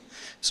wind.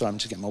 Sorry, I'm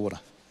just getting my water.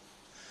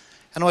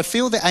 And I would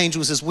feel the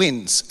angels as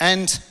winds.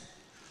 And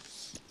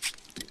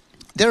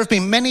there have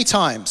been many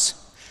times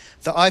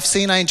that I've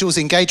seen angels,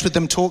 engage with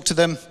them, talk to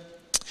them.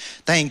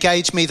 They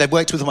engage me. They've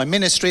worked with my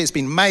ministry. It's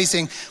been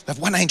amazing. We have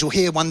one angel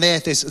here, one there.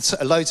 There's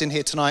loads in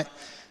here tonight.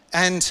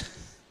 And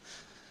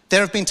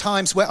there have been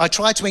times where I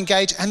try to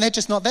engage and they're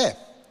just not there.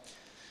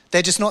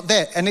 They're just not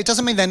there. And it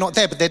doesn't mean they're not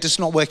there, but they're just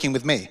not working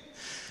with me.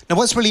 Now,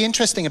 what's really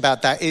interesting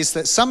about that is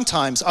that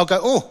sometimes I'll go,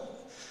 oh,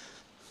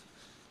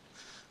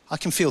 I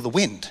can feel the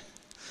wind.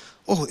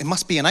 Oh, it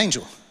must be an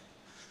angel.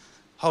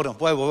 Hold on,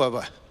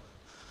 whoa.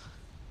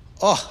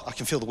 Oh, I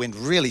can feel the wind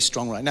really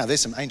strong right now. There's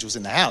some angels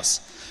in the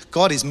house.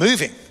 God is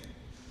moving.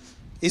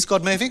 Is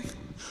God moving?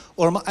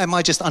 Or am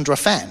I just under a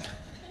fan?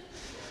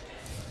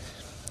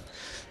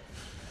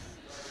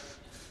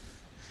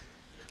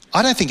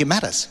 I don't think it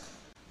matters.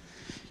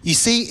 You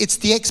see, it's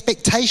the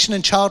expectation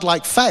and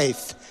childlike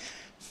faith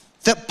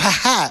that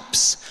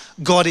perhaps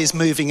God is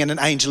moving and an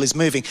angel is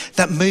moving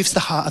that moves the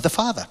heart of the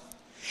Father.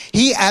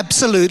 He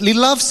absolutely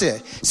loves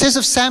it. It says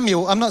of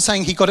Samuel, I'm not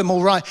saying he got him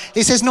all right.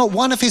 It says not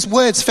one of his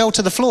words fell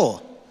to the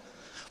floor.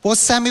 Was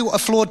Samuel a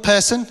flawed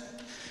person?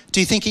 Do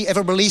you think he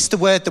ever released a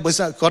word that was,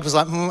 God was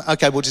like,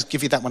 okay, we'll just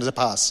give you that one as a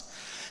pass.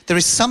 There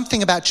is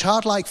something about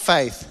childlike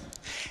faith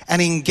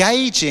and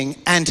engaging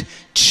and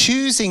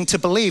choosing to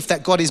believe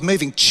that God is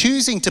moving,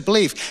 choosing to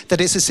believe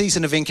that it's a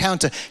season of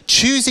encounter,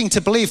 choosing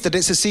to believe that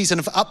it's a season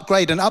of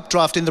upgrade and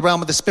updraft in the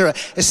realm of the Spirit,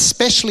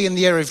 especially in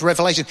the area of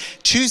revelation.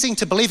 Choosing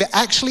to believe it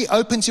actually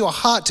opens your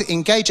heart to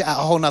engage it at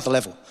a whole nother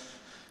level.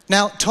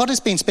 Now, Todd has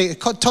been speaking.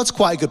 Todd's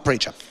quite a good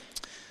preacher.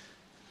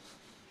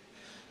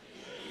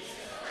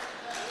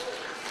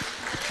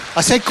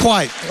 I said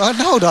quite.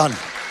 Hold on.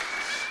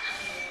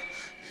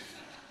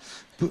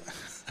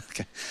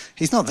 Okay.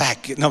 He's not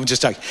that good. No, I'm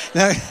just joking.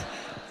 No.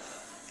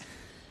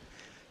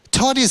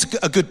 Todd is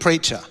a good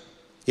preacher,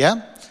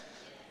 yeah?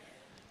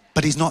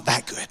 But he's not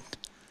that good.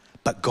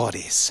 But God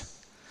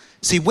is.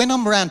 See, when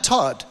I'm around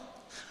Todd,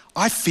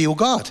 I feel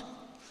God.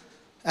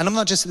 And I'm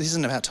not just, this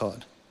isn't about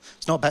Todd.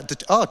 It's not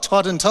about,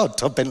 Todd and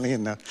Todd Bentley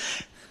and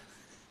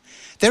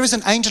There is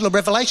an angel of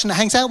revelation that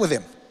hangs out with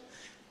him.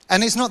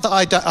 And it's not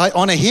that I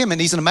honor him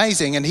and he's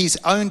amazing and he's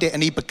owned it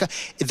and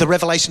the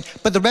revelation,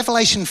 but the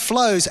revelation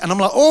flows and I'm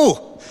like,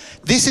 oh,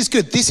 this is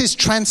good. This is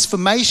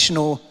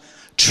transformational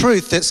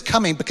truth that's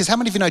coming, because how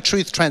many of you know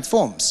truth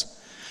transforms?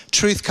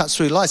 Truth cuts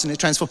through lies and it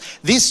transforms.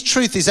 This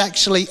truth is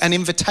actually an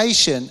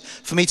invitation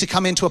for me to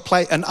come into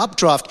an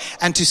updraft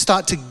and to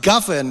start to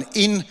govern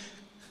in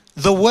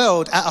the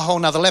world at a whole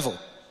nother level.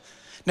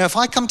 Now, if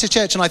I come to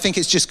church and I think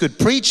it's just good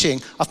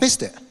preaching, I've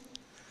missed it.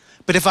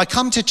 But if I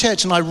come to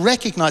church and I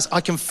recognize,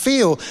 I can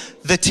feel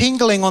the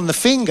tingling on the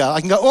finger, I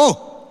can go,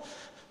 oh,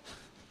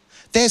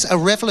 there's a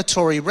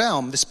revelatory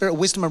realm. The spirit of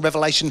wisdom and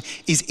revelation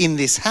is in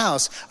this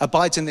house,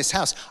 abides in this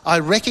house. I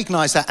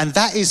recognize that, and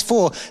that is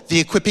for the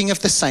equipping of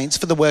the saints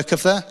for the work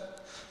of the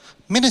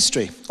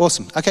ministry.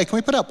 Awesome. Okay, can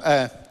we put up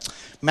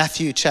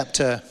Matthew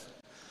chapter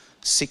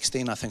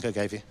 16, I think I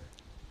gave you.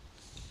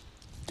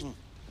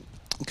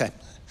 Okay,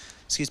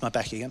 excuse my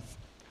back again.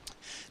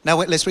 Now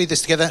let's read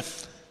this together.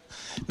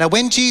 Now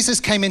when Jesus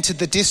came into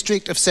the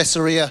district of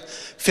Caesarea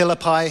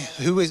Philippi,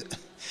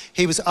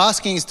 he was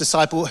asking his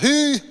disciple,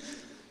 who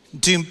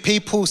do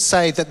people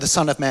say that the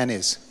Son of Man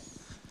is?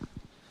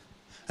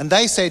 And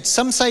they said,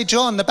 some say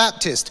John the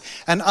Baptist,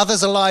 and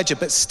others Elijah,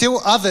 but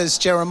still others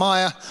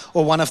Jeremiah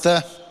or one of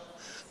the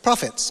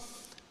prophets.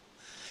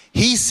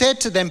 He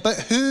said to them, but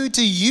who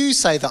do you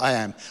say that I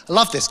am? I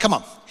love this, come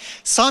on.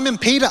 Simon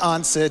Peter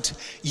answered,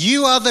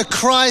 you are the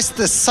Christ,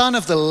 the Son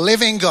of the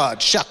living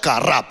God.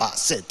 Shakaraba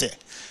sete.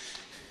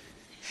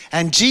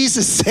 And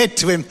Jesus said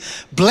to him,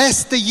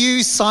 blessed are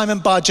you, Simon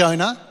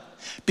Bar-Jonah,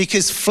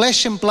 because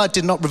flesh and blood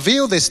did not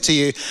reveal this to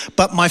you,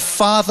 but my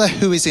Father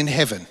who is in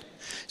heaven.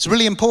 It's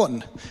really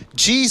important.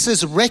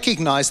 Jesus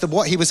recognized that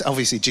what he was,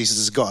 obviously Jesus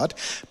is God,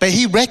 but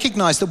he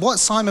recognized that what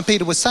Simon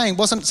Peter was saying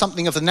wasn't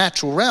something of the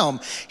natural realm.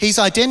 He's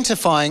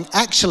identifying,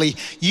 actually,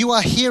 you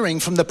are hearing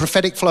from the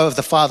prophetic flow of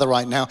the Father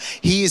right now.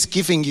 He is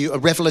giving you a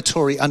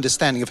revelatory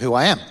understanding of who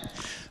I am.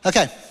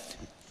 Okay.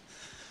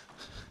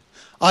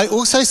 I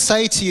also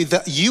say to you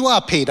that you are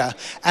Peter,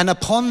 and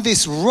upon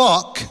this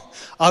rock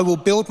I will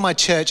build my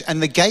church,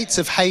 and the gates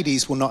of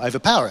Hades will not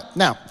overpower it.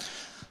 Now,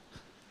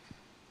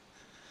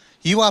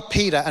 you are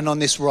Peter, and on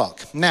this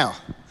rock. Now,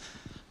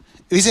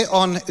 is it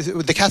on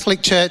the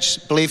Catholic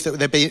Church believe that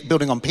they're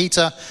building on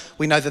Peter?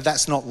 We know that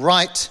that's not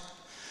right.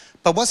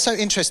 But what's so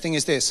interesting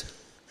is this.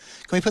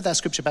 Can we put that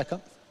scripture back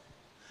up?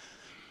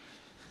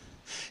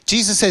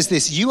 Jesus says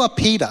this, you are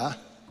Peter,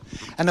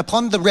 and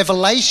upon the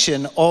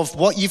revelation of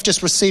what you've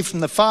just received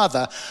from the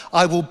Father,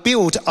 I will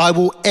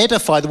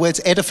edify, the words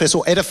edifice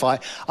or edify,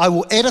 I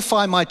will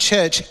edify my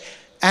church,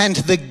 and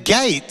the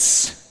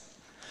gates.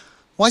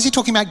 Why is he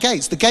talking about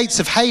gates? The gates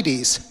of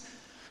Hades.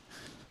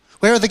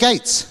 Where are the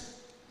gates?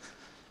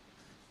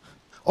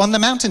 On the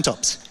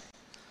mountaintops.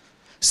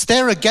 So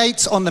there are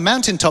gates on the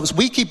mountaintops.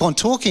 We keep on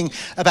talking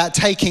about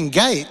taking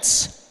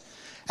gates.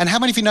 And how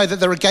many of you know that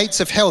there are gates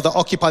of hell that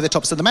occupy the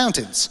tops of the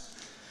mountains?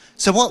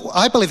 So what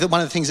I believe that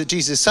one of the things that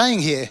Jesus is saying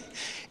here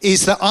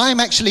is that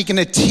I'm actually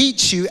going to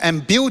teach you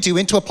and build you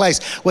into a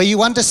place where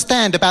you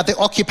understand about the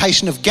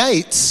occupation of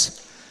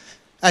gates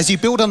as you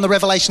build on the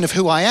revelation of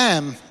who I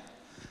am.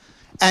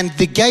 And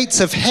the gates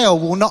of hell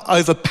will not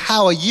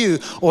overpower you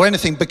or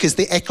anything, because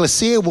the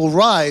ecclesia will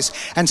rise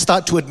and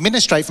start to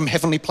administrate from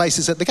heavenly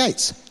places at the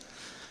gates.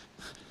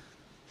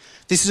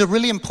 This is a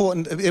really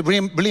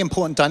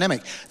important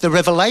dynamic. The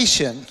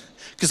revelation,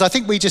 because I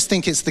think we just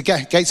think it's the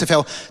gates of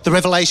hell, the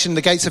revelation,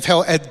 the gates of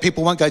hell,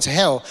 people won't go to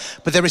hell.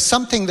 But there is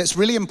something that's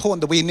really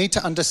important that we need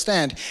to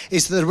understand,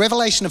 is that the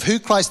revelation of who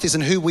Christ is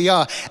and who we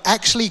are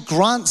actually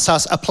grants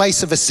us a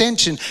place of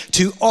ascension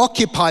to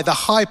occupy the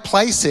high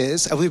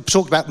places, and we've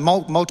talked about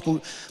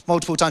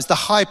multiple times, the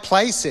high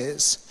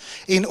places,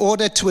 in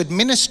order to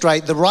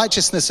administrate the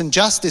righteousness and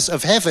justice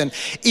of heaven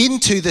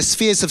into the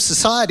spheres of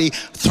society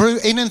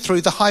in and through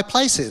the high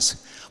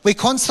places. We're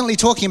constantly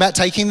talking about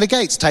taking the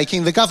gates,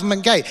 taking the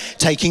government gate,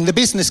 taking the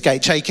business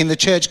gate, taking the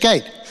church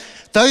gate.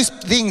 Those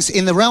things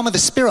in the realm of the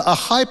spirit are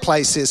high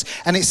places,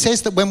 and it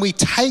says that when we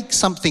take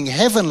something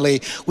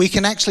heavenly, we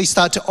can actually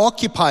start to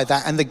occupy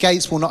that, and the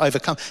gates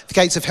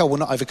of hell will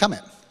not overcome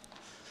it.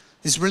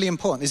 This is really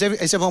important.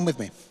 Is everyone with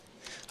me?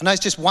 I know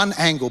it's just one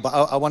angle, but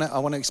I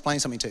want to explain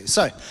something to you.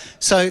 So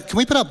can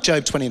we put up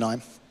Job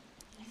 29?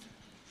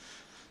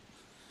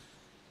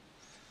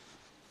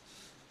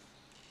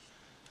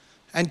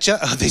 And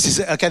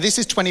this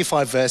is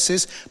 25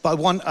 verses, but I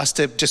want us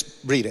to just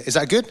read it. Is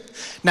that good?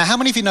 Now, how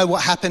many of you know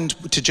what happened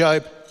to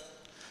Job?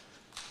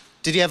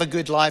 Did he have a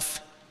good life?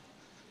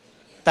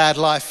 Bad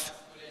life?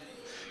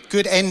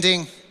 Good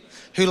ending?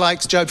 Who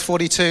likes Job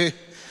 42?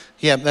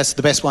 Yeah, that's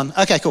the best one.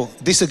 Okay, cool.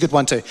 This is a good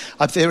one too.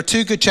 There are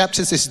two good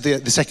chapters. This is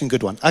the second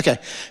good one. Okay,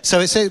 so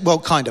it says, well,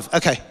 kind of.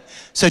 Okay,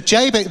 so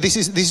this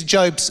is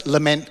Job's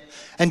lament.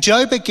 And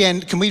Job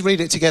again, can we read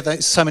it together?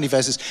 So many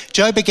verses.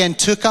 Job again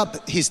took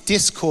up his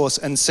discourse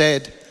and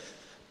said,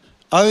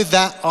 oh,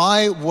 that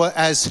I were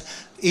as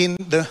in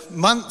the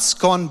months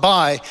gone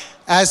by,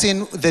 as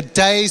in the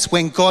days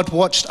when God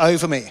watched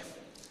over me,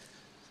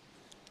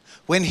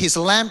 when his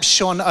lamp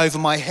shone over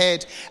my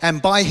head, and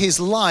by his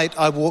light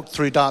I walked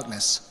through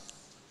darkness.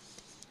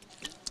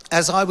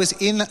 as I was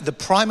in the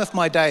prime of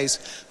my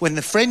days, when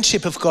the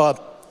friendship of God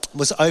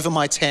was over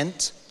my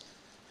tent,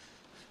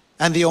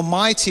 and the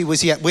Almighty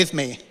was yet with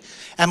me,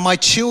 and my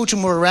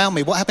children were around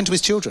me. What happened to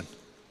his children?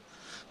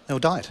 They all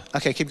died.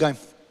 Okay, keep going.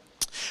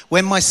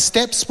 When my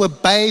steps were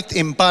bathed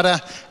in butter,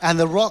 and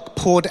the rock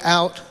poured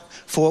out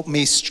for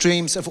me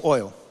streams of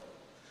oil.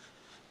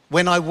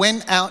 When I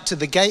went out to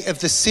the gate of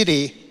the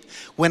city,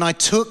 when I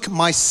took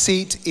my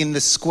seat in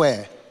the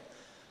square,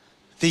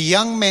 the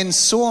young men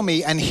saw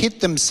me and hid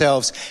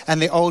themselves,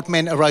 and the old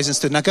men arose and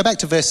stood. Now go back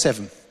to verse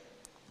 7.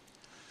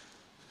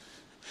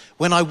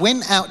 When I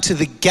went out to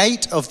the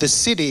gate of the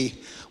city,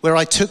 where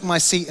I took my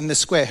seat in the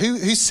square.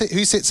 Who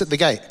sits at the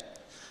gate?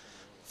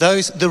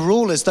 The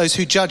rulers, those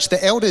who judge.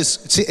 The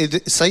elders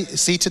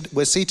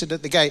were seated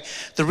at the gate.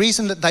 The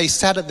reason that they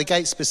sat at the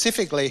gate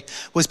specifically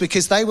was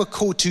because they were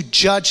called to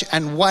judge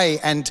and weigh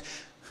and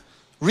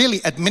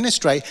really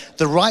administrate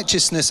the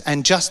righteousness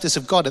and justice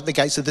of God at the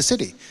gates of the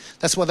city.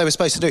 That's what they were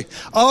supposed to do.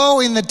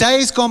 Oh, in the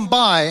days gone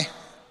by,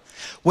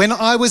 when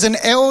I was an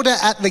elder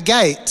at the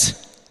gate,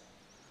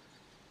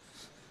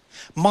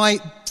 my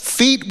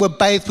feet were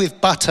bathed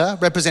with butter,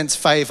 represents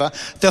favor.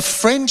 The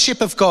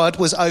friendship of God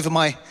was over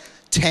my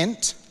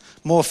tent,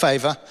 more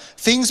favor.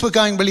 Things were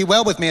going really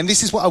well with me, and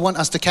this is what I want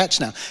us to catch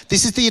now.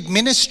 This is the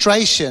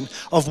administration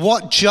of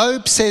what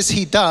Job says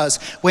he does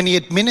when he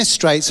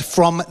administrates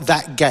from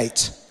that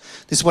gate.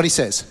 This is what he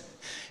says.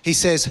 He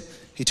says,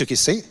 he took his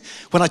seat.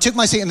 When I took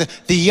my seat, and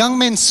the young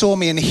men saw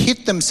me and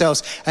hid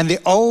themselves, and the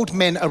old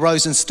men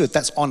arose and stood.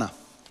 That's honor.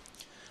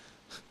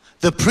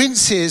 The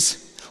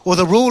princes or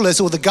the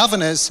rulers or the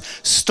governors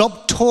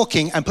stopped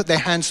talking and put their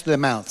hands to their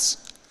mouths.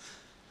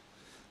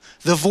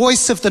 The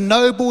voice of the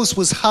nobles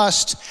was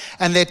hushed,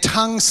 and their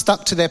tongues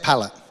stuck to their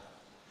palate.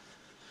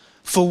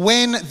 For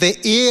when the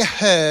ear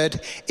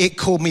heard, it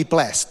called me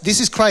blessed.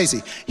 This is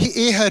crazy.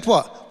 Ear heard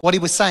what? What he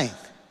was saying.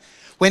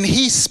 When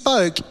he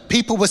spoke,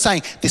 people were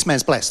saying, this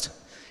man's blessed.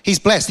 He's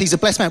blessed. He's a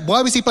blessed man.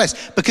 Why was he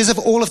blessed? Because of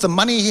all of the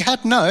money he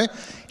had? No.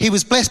 He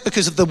was blessed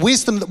because of the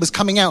wisdom that was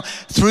coming out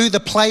through the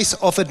place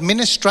of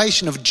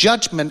administration, of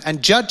judgment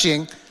and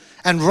judging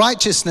and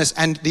righteousness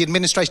and the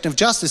administration of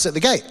justice at the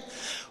gate.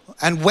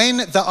 And when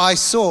the eye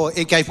saw,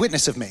 it gave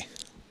witness of me.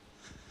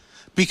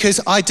 Because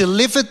I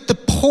delivered the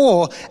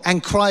poor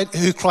and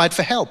who cried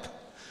for help.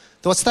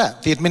 What's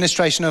that? The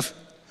administration of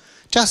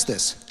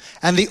justice.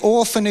 And the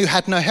orphan who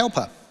had no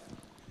helper.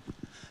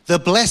 The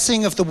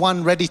blessing of the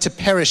one ready to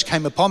perish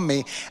came upon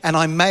me, and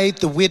I made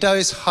the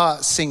widow's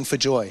heart sing for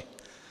joy.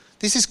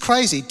 This is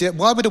crazy.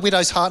 Why would a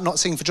widow's heart not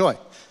sing for joy?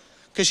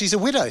 Because she's a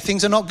widow.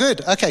 Things are not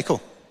good. Okay,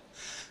 cool.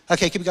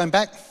 Okay, keep going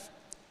back.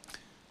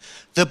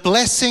 The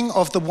blessing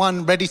of the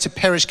one ready to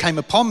perish came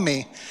upon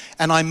me,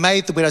 and I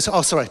made the widow's...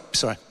 Oh, sorry.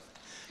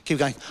 Keep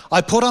going.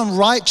 I put on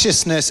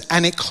righteousness,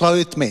 and it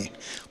clothed me.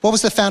 What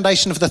was the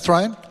foundation of the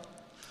throne?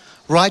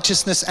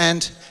 Righteousness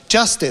and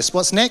justice.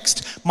 What's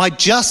next? My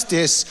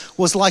justice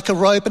was like a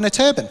robe and a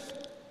turban.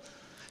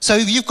 So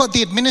you've got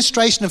the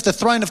administration of the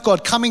throne of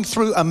God coming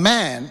through a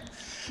man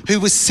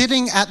who was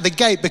sitting at the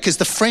gate because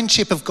the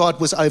friendship of God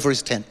was over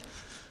his tent.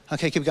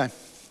 Okay, keep going.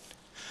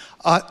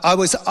 I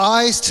was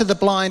eyes to the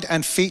blind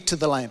and feet to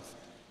the lame.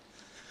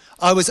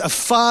 I was a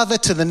father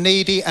to the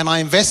needy, and I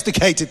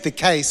investigated the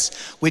case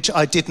which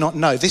I did not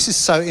know. This is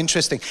so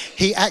interesting.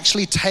 He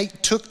actually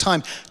took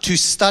time to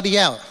study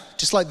out,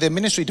 just like the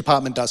ministry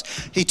department does.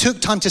 He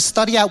took time to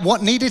study out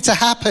what needed to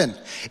happen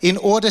in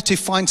order to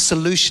find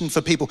solution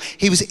for people.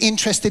 He was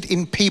interested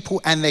in people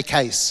and their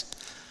case.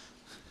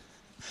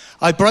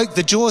 I broke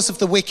the jaws of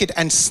the wicked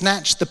and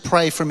snatched the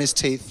prey from his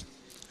teeth.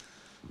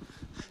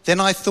 Then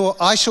I thought,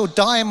 I shall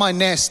die in my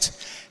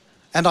nest,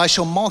 and I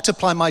shall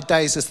multiply my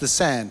days as the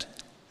sand.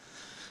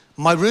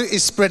 My root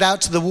is spread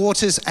out to the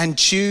waters, and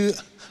dew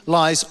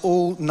lies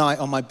all night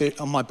on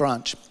my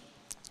branch.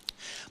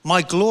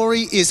 My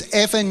glory is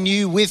ever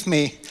new with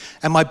me,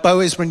 and my bow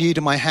is renewed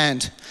in my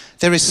hand.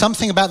 There is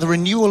something about the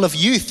renewal of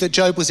youth that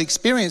Job was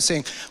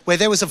experiencing, where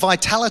there was a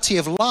vitality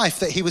of life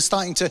that he was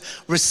starting to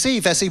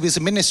receive as he was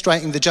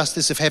administrating the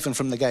justice of heaven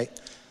from the gate.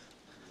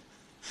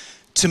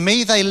 To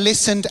me, they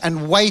listened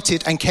and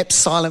waited and kept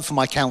silent for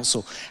my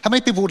counsel. How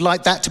many people would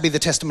like that to be the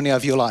testimony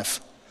of your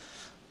life?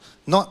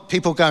 Not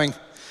people going,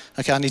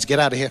 okay, I need to get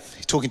out of here,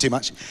 you're talking too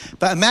much.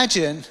 But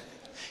imagine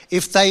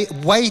if they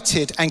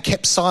waited and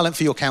kept silent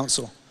for your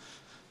counsel.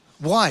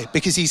 Why?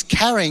 Because he's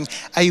carrying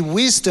a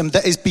wisdom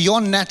that is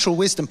beyond natural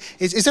wisdom.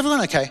 Is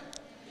everyone okay?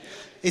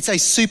 It's a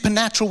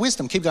supernatural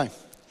wisdom. Keep going.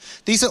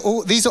 These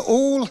are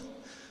all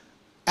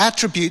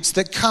attributes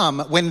that come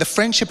when the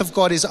friendship of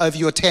God is over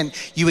your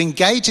tent. You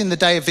engage in the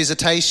day of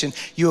visitation,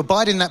 you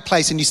abide in that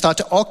place, and you start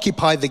to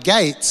occupy the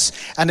gates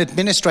and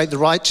administrate the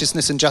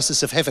righteousness and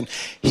justice of heaven.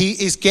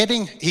 He's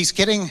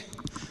getting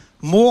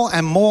more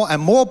and more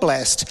and more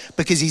blessed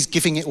because he's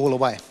giving it all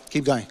away.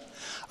 Keep going.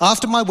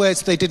 After my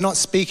words, they did not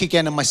speak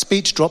again, and my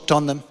speech dropped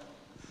on them.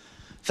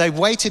 They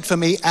waited for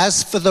me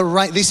as for the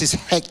rain. This is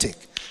hectic.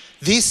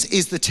 This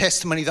is the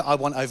testimony that I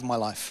want over my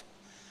life.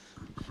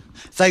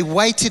 They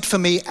waited for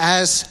me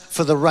as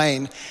for the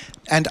rain,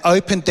 and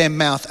opened their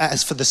mouth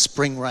as for the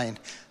spring rain.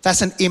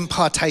 That's an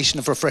impartation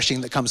of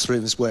refreshing that comes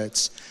through his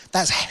words.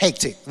 That's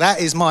hectic.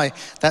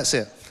 That's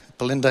it.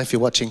 Belinda, if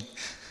you're watching.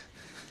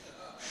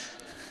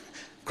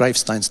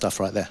 Gravestone stuff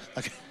right there.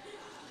 Okay.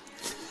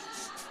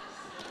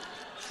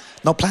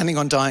 Not planning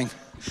on dying.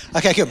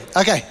 Okay, good.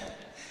 Okay.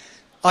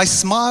 I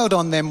smiled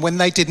on them when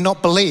they did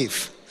not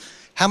believe.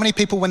 How many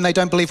people, when they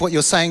don't believe what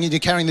you're saying and you're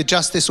carrying the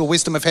justice or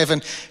wisdom of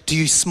heaven, do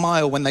you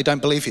smile when they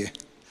don't believe you?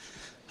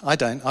 I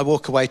don't. I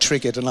walk away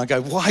triggered and I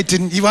go, why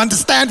didn't you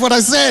understand what I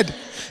said?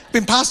 I've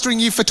been pastoring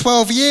you for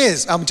 12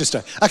 years. I'm just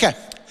okay.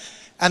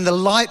 And the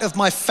light of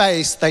my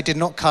face they did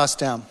not cast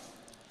down.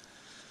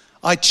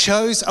 I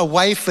chose a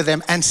way for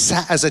them and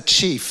sat as a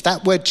chief.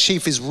 That word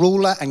chief is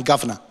ruler and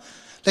governor.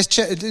 Let's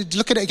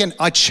look at it again.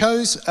 I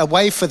chose a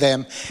way for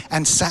them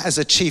and sat as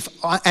a chief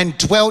and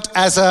dwelt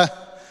as a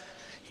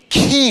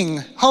king.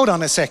 Hold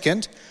on a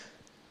second.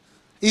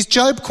 Is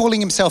Job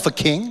calling himself a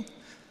king?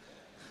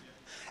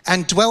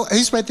 And dwelt,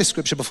 who's read this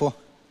scripture before?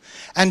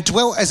 And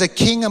dwelt as a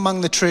king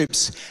among the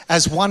troops,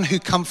 as one who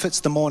comforts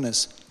the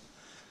mourners.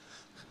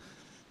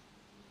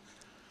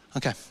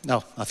 Okay,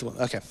 no, I thought,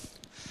 okay.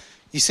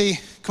 You see,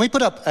 can we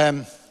put up,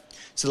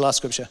 it's the last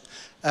scripture,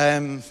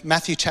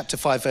 Matthew chapter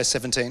 5, verse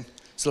 17.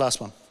 It's the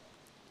last one.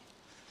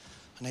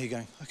 I know you're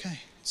going, okay,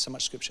 so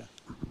much scripture.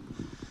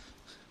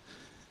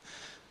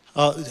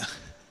 I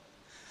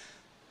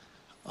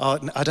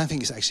don't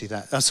think it's actually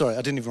that. Oh, sorry,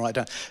 I didn't even write it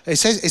down. It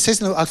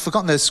says, I've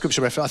forgotten the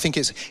scripture reference. I think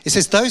it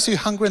says, those who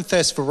hunger and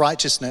thirst for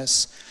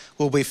righteousness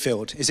will be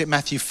filled. Is it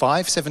Matthew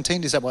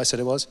 5:17? Is that what I said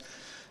it was?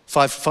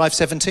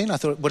 5:17? I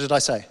thought, what did I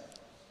say?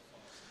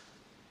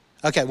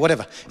 Okay,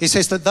 whatever. It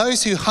says that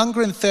those who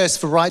hunger and thirst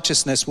for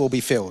righteousness will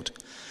be filled.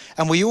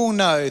 And we all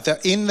know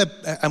that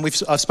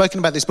I've spoken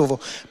about this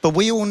before, but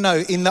we all know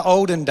in the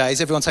olden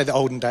days, everyone say the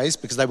olden days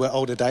because they were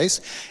older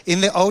days.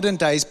 In the olden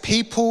days,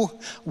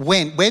 people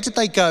went, where did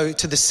they go?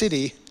 To the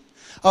city.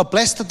 Oh,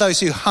 blessed are those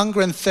who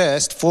hunger and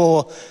thirst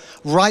for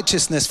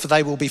righteousness, for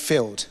they will be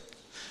filled.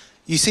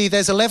 You see,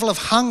 there's a level of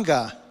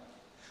hunger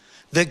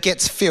that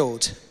gets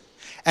filled.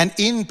 And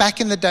back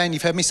in the day, and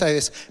you've heard me say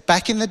this,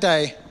 back in the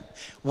day,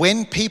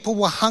 when people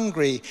were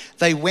hungry,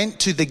 they went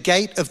to the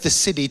gate of the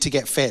city to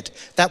get fed.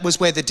 That was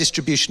where the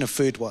distribution of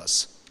food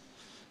was.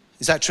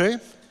 Is that true?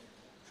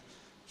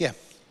 Yeah.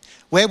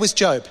 Where was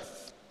Job?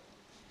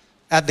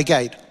 At the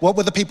gate. What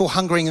were the people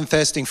hungering and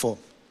thirsting for?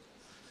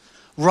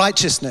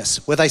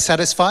 Righteousness. Were they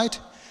satisfied?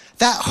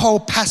 That whole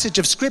passage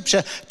of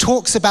scripture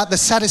talks about the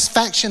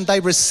satisfaction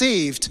they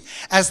received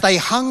as they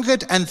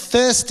hungered and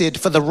thirsted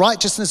for the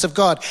righteousness of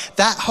God.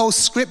 That whole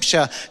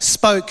scripture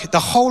spoke, the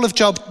whole of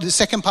Job, the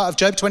second part of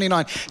Job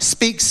 29,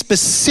 speaks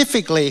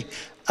specifically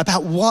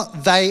about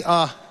what they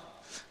are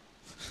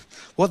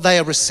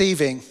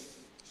receiving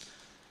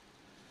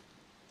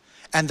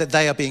and that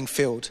they are being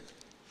filled.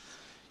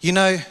 You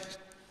know,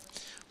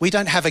 we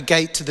don't have a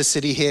gate to the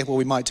city here. Well,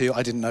 we might do.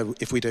 I didn't know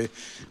if we do.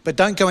 But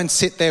don't go and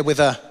sit there with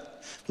a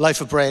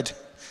loaf of bread,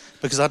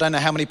 because I don't know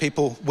how many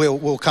people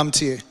will come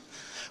to you.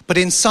 But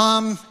in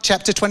Psalm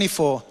chapter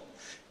 24,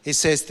 it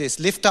says this: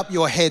 lift up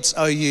your heads,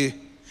 O you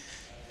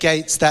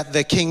gates, that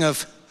the King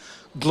of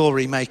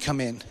glory may come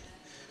in.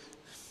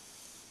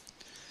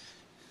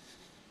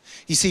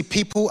 You see,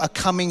 people are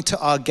coming to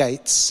our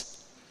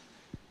gates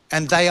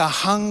and they are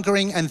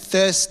hungering and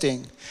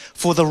thirsting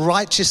for the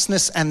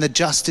righteousness and the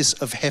justice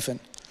of heaven.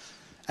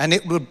 And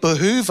it would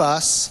behoove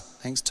us,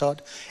 thanks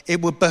Todd,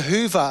 it would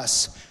behoove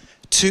us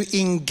to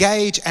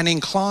engage and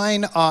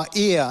incline our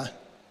ear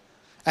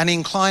and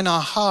incline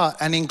our heart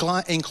and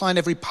incline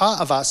every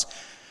part of us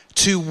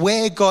to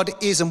where God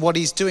is and what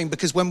he's doing.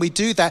 Because when we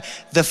do that,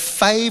 the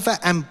favor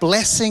and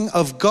blessing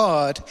of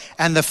God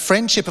and the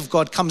friendship of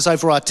God comes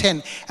over our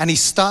tent, and he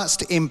starts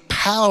to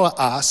empower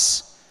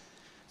us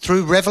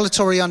through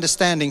revelatory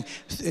understanding.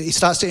 He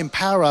starts to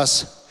empower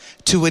us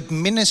to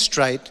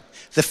administrate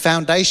the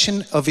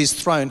foundation of his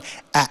throne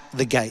at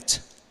the gate.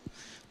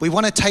 We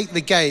want to take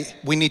the gate,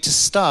 we need to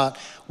start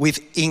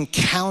with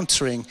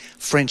encountering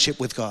friendship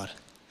with God.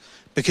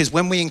 Because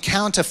when we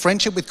encounter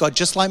friendship with God,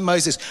 just like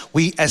Moses,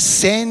 we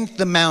ascend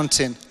the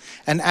mountain.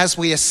 And as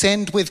we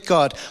ascend with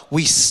God,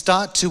 we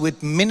start to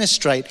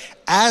administrate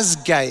as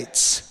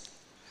gates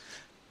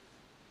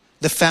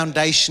the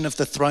foundation of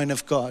the throne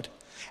of God.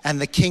 And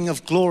the King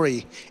of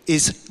glory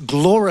is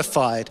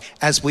glorified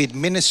as we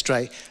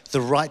administrate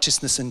the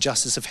righteousness and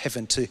justice of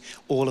heaven to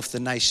all of the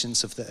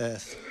nations of the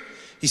earth.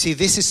 You see,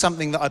 this is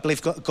something that I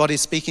believe God is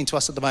speaking to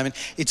us at the moment.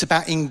 It's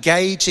about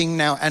engaging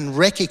now and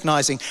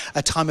recognizing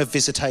a time of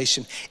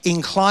visitation,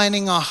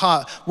 inclining our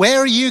heart. Where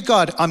are you,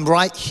 God? I'm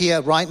right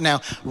here, right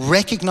now.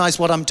 Recognize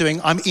what I'm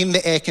doing. I'm in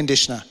the air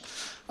conditioner.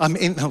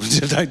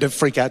 Don't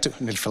freak out. I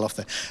nearly fell off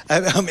there.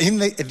 I'm in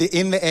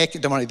the air.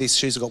 Don't worry, these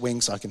shoes have got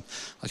wings, so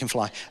I can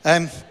fly.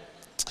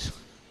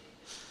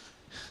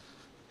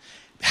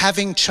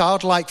 Having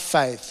childlike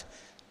faith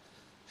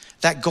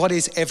that God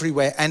is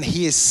everywhere and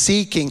he is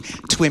seeking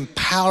to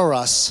empower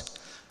us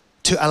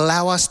to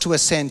allow us to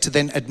ascend, to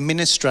then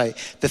administrate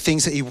the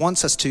things that he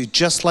wants us to,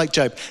 just like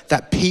Job,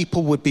 that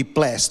people would be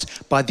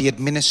blessed by the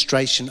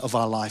administration of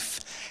our life.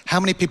 How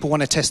many people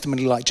want a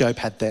testimony like Job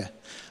had there?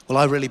 Well,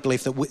 I really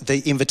believe that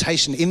the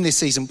invitation in this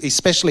season,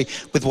 especially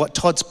with what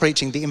Todd's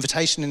preaching, the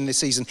invitation in this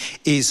season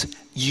is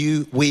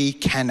we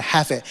can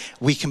have it.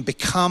 We can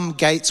become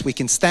gates, we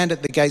can stand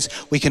at the gates,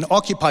 we can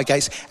occupy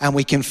gates, and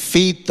we can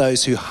feed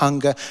those who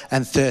hunger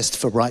and thirst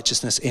for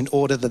righteousness in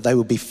order that they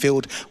will be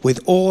filled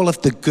with all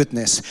of the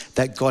goodness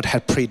that God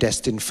had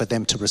predestined for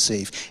them to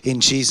receive.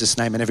 In Jesus'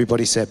 name, and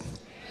everybody said,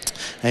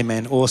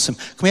 amen. Awesome.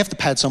 Can we have the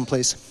pads on,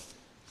 please?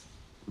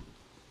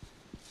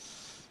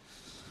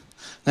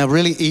 Now,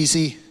 really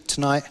easy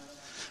tonight,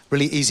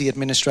 really easy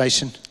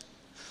administration.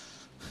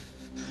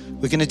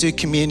 We're going to do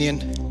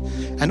communion.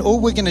 And all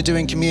we're going to do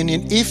in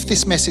communion, if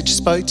this message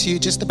spoke to you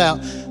just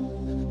about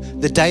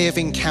the day of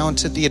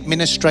encounter, the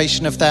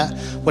administration of that,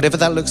 whatever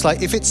that looks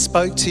like, if it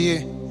spoke to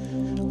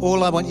you,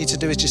 all I want you to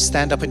do is just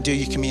stand up and do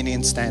your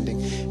communion standing.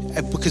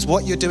 Because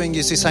what you're doing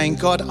is you're saying,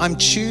 God, I'm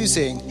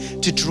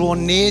choosing to draw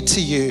near to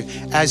you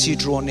as you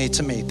draw near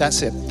to me.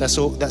 That's it. That's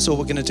all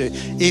we're going to do.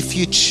 If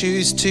you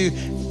choose to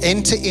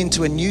enter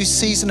into a new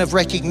season of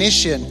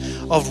recognition,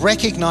 of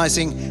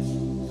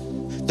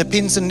recognizing the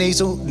pins and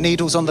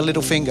needles on the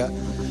little finger,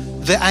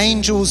 the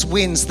angel's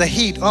winds, the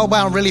heat, oh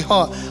wow, I'm really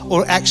hot,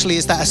 or actually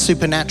is that a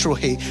supernatural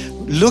heat?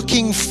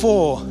 Looking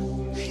for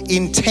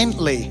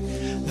intently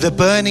the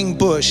burning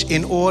bush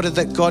in order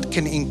that God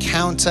can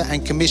encounter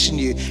and commission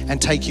you and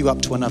take you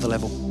up to another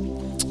level.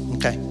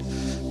 Okay.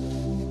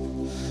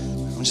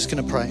 I'm just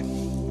going to pray.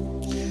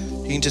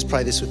 You can just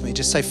pray this with me.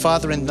 Just say,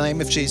 Father, in the name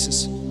of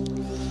Jesus,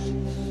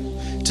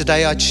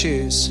 today I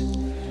choose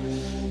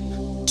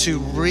to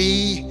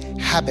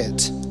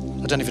re-habit,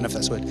 I don't even know if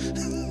that's a word,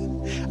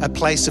 a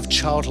place of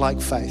childlike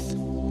faith.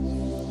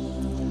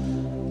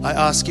 I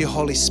ask you,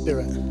 Holy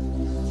Spirit,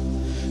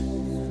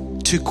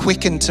 to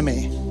quicken to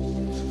me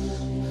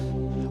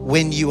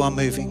when you are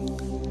moving.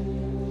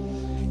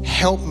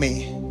 Help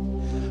me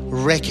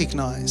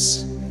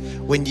recognize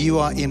when you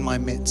are in my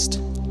midst,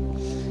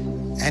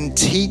 and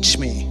teach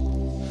me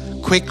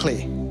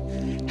quickly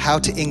how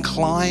to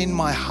incline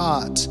my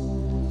heart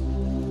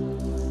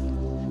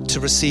to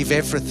receive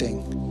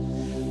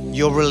everything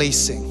you're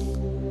releasing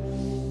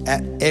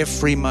at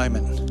every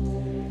moment,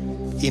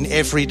 in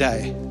every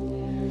day,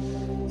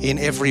 in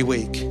every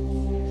week,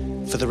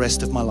 for the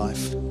rest of my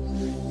life.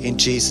 In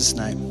Jesus'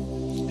 name.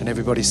 And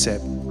everybody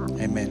said,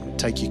 amen.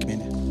 Take your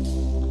communion.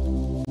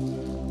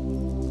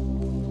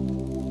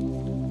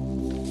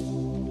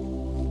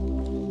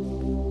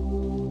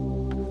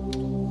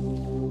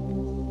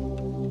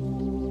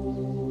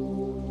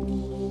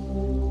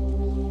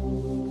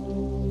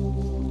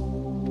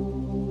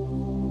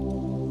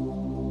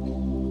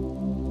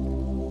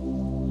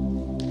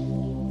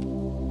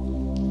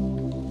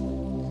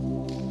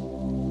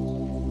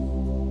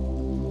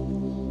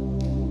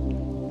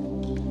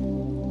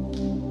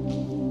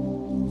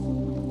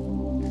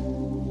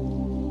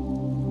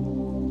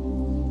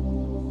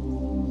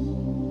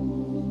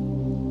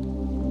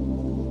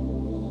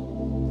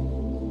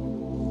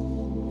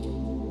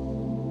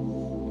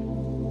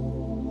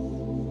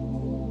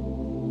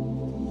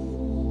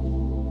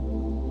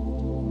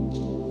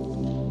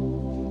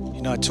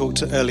 I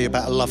talked earlier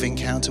about a love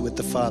encounter with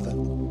the Father.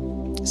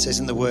 It says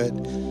in the Word,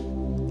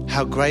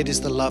 how great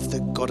is the love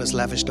that God has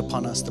lavished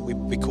upon us that we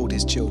be called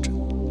his children.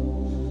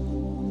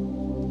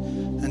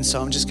 And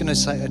so I'm just going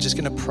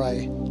to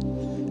pray.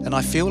 And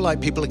I feel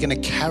like people are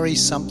going to carry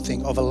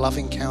something of a love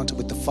encounter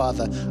with the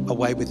Father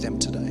away with them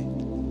today.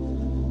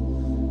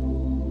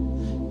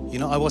 You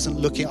know, I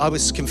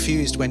was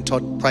confused when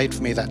Todd prayed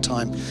for me that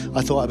time.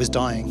 I thought I was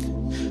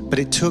dying. But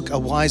it took a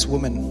wise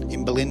woman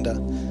in Belinda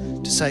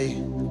to say,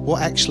 what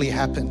actually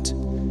happened,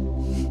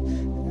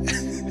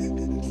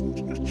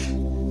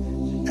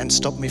 and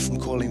stop me from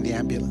calling the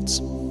ambulance.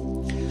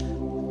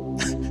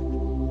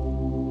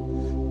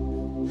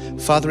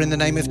 Father, in the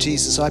name of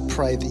Jesus, I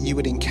pray that you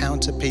would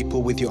encounter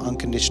people with your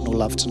unconditional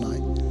love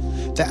tonight.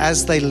 That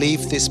as they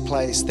leave this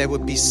place, there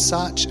would be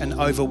such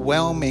an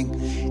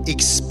overwhelming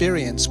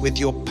experience with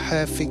your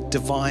perfect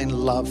divine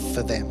love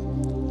for them.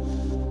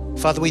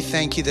 Father, we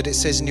thank you that it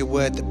says in your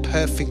word that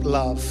perfect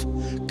love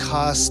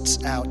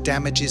casts out,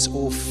 damages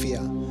all fear.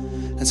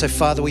 And so,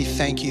 Father, we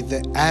thank you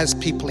that as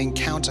people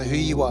encounter who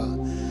you are,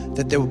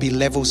 that there will be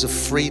levels of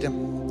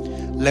freedom,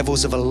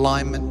 levels of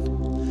alignment,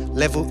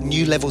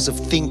 new levels of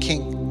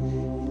thinking,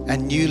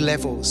 and new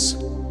levels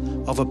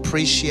of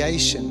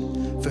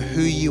appreciation for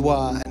who you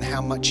are and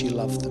how much you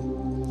love them.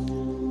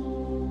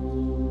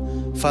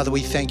 Father, we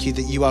thank you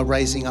that you are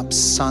raising up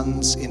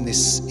sons in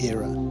this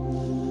era.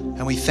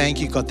 And we thank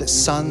you, God, that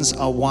sons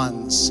are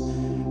ones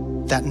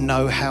that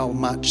know how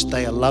much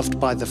they are loved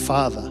by the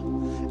Father,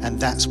 and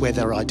that's where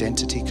their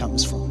identity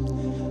comes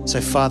from. So,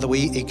 Father,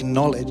 we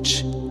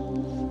acknowledge,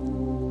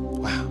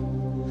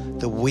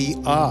 that we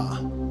are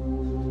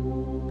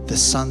the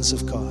sons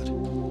of God,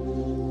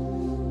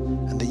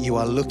 and that you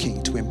are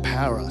looking to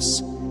empower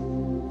us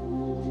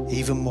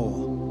even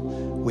more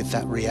with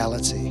that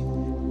reality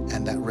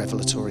and that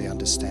revelatory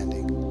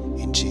understanding.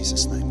 In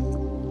Jesus' name.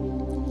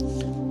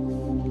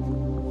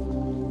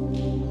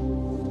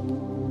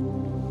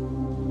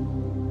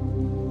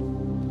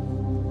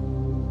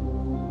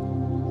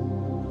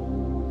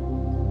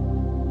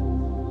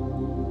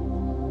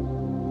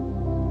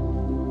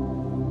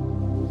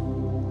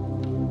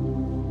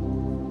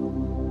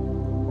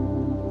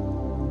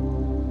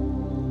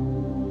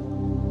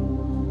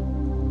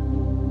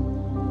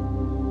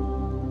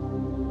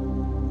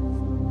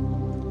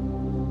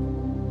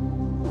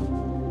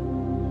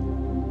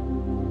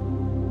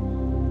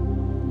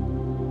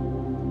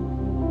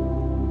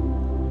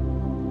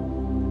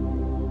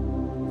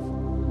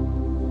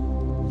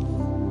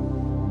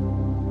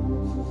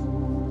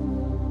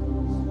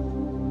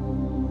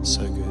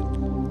 So good.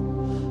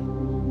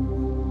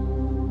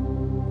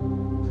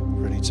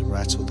 Ready to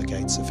rattle the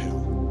gates of hell.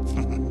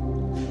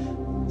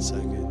 So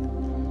good.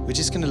 We're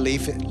just going to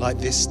leave it like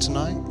this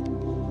tonight.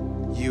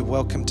 You're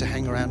welcome to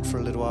hang around for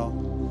a little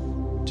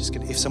while. Just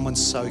gonna, if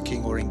someone's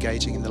soaking or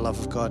engaging in the love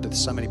of God, there's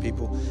so many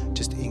people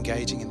just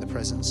engaging in the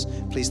presence.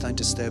 Please don't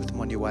disturb them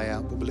on your way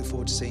out. But we look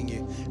forward to seeing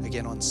you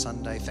again on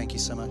Sunday. Thank you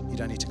so much. You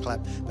don't need to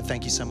clap, but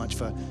thank you so much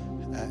for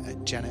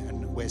Janet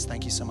and Wes.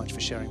 Thank you so much for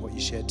sharing what you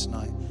shared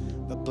tonight.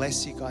 But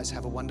bless you guys.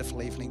 Have a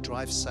wonderful evening.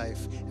 Drive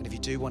safe. And if you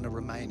do want to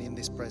remain in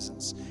this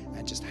presence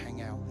and just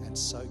hang out and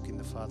soak in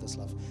the Father's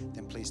love,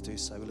 then please do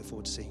so. We look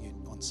forward to seeing you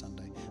on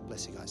Sunday.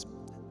 Bless you guys.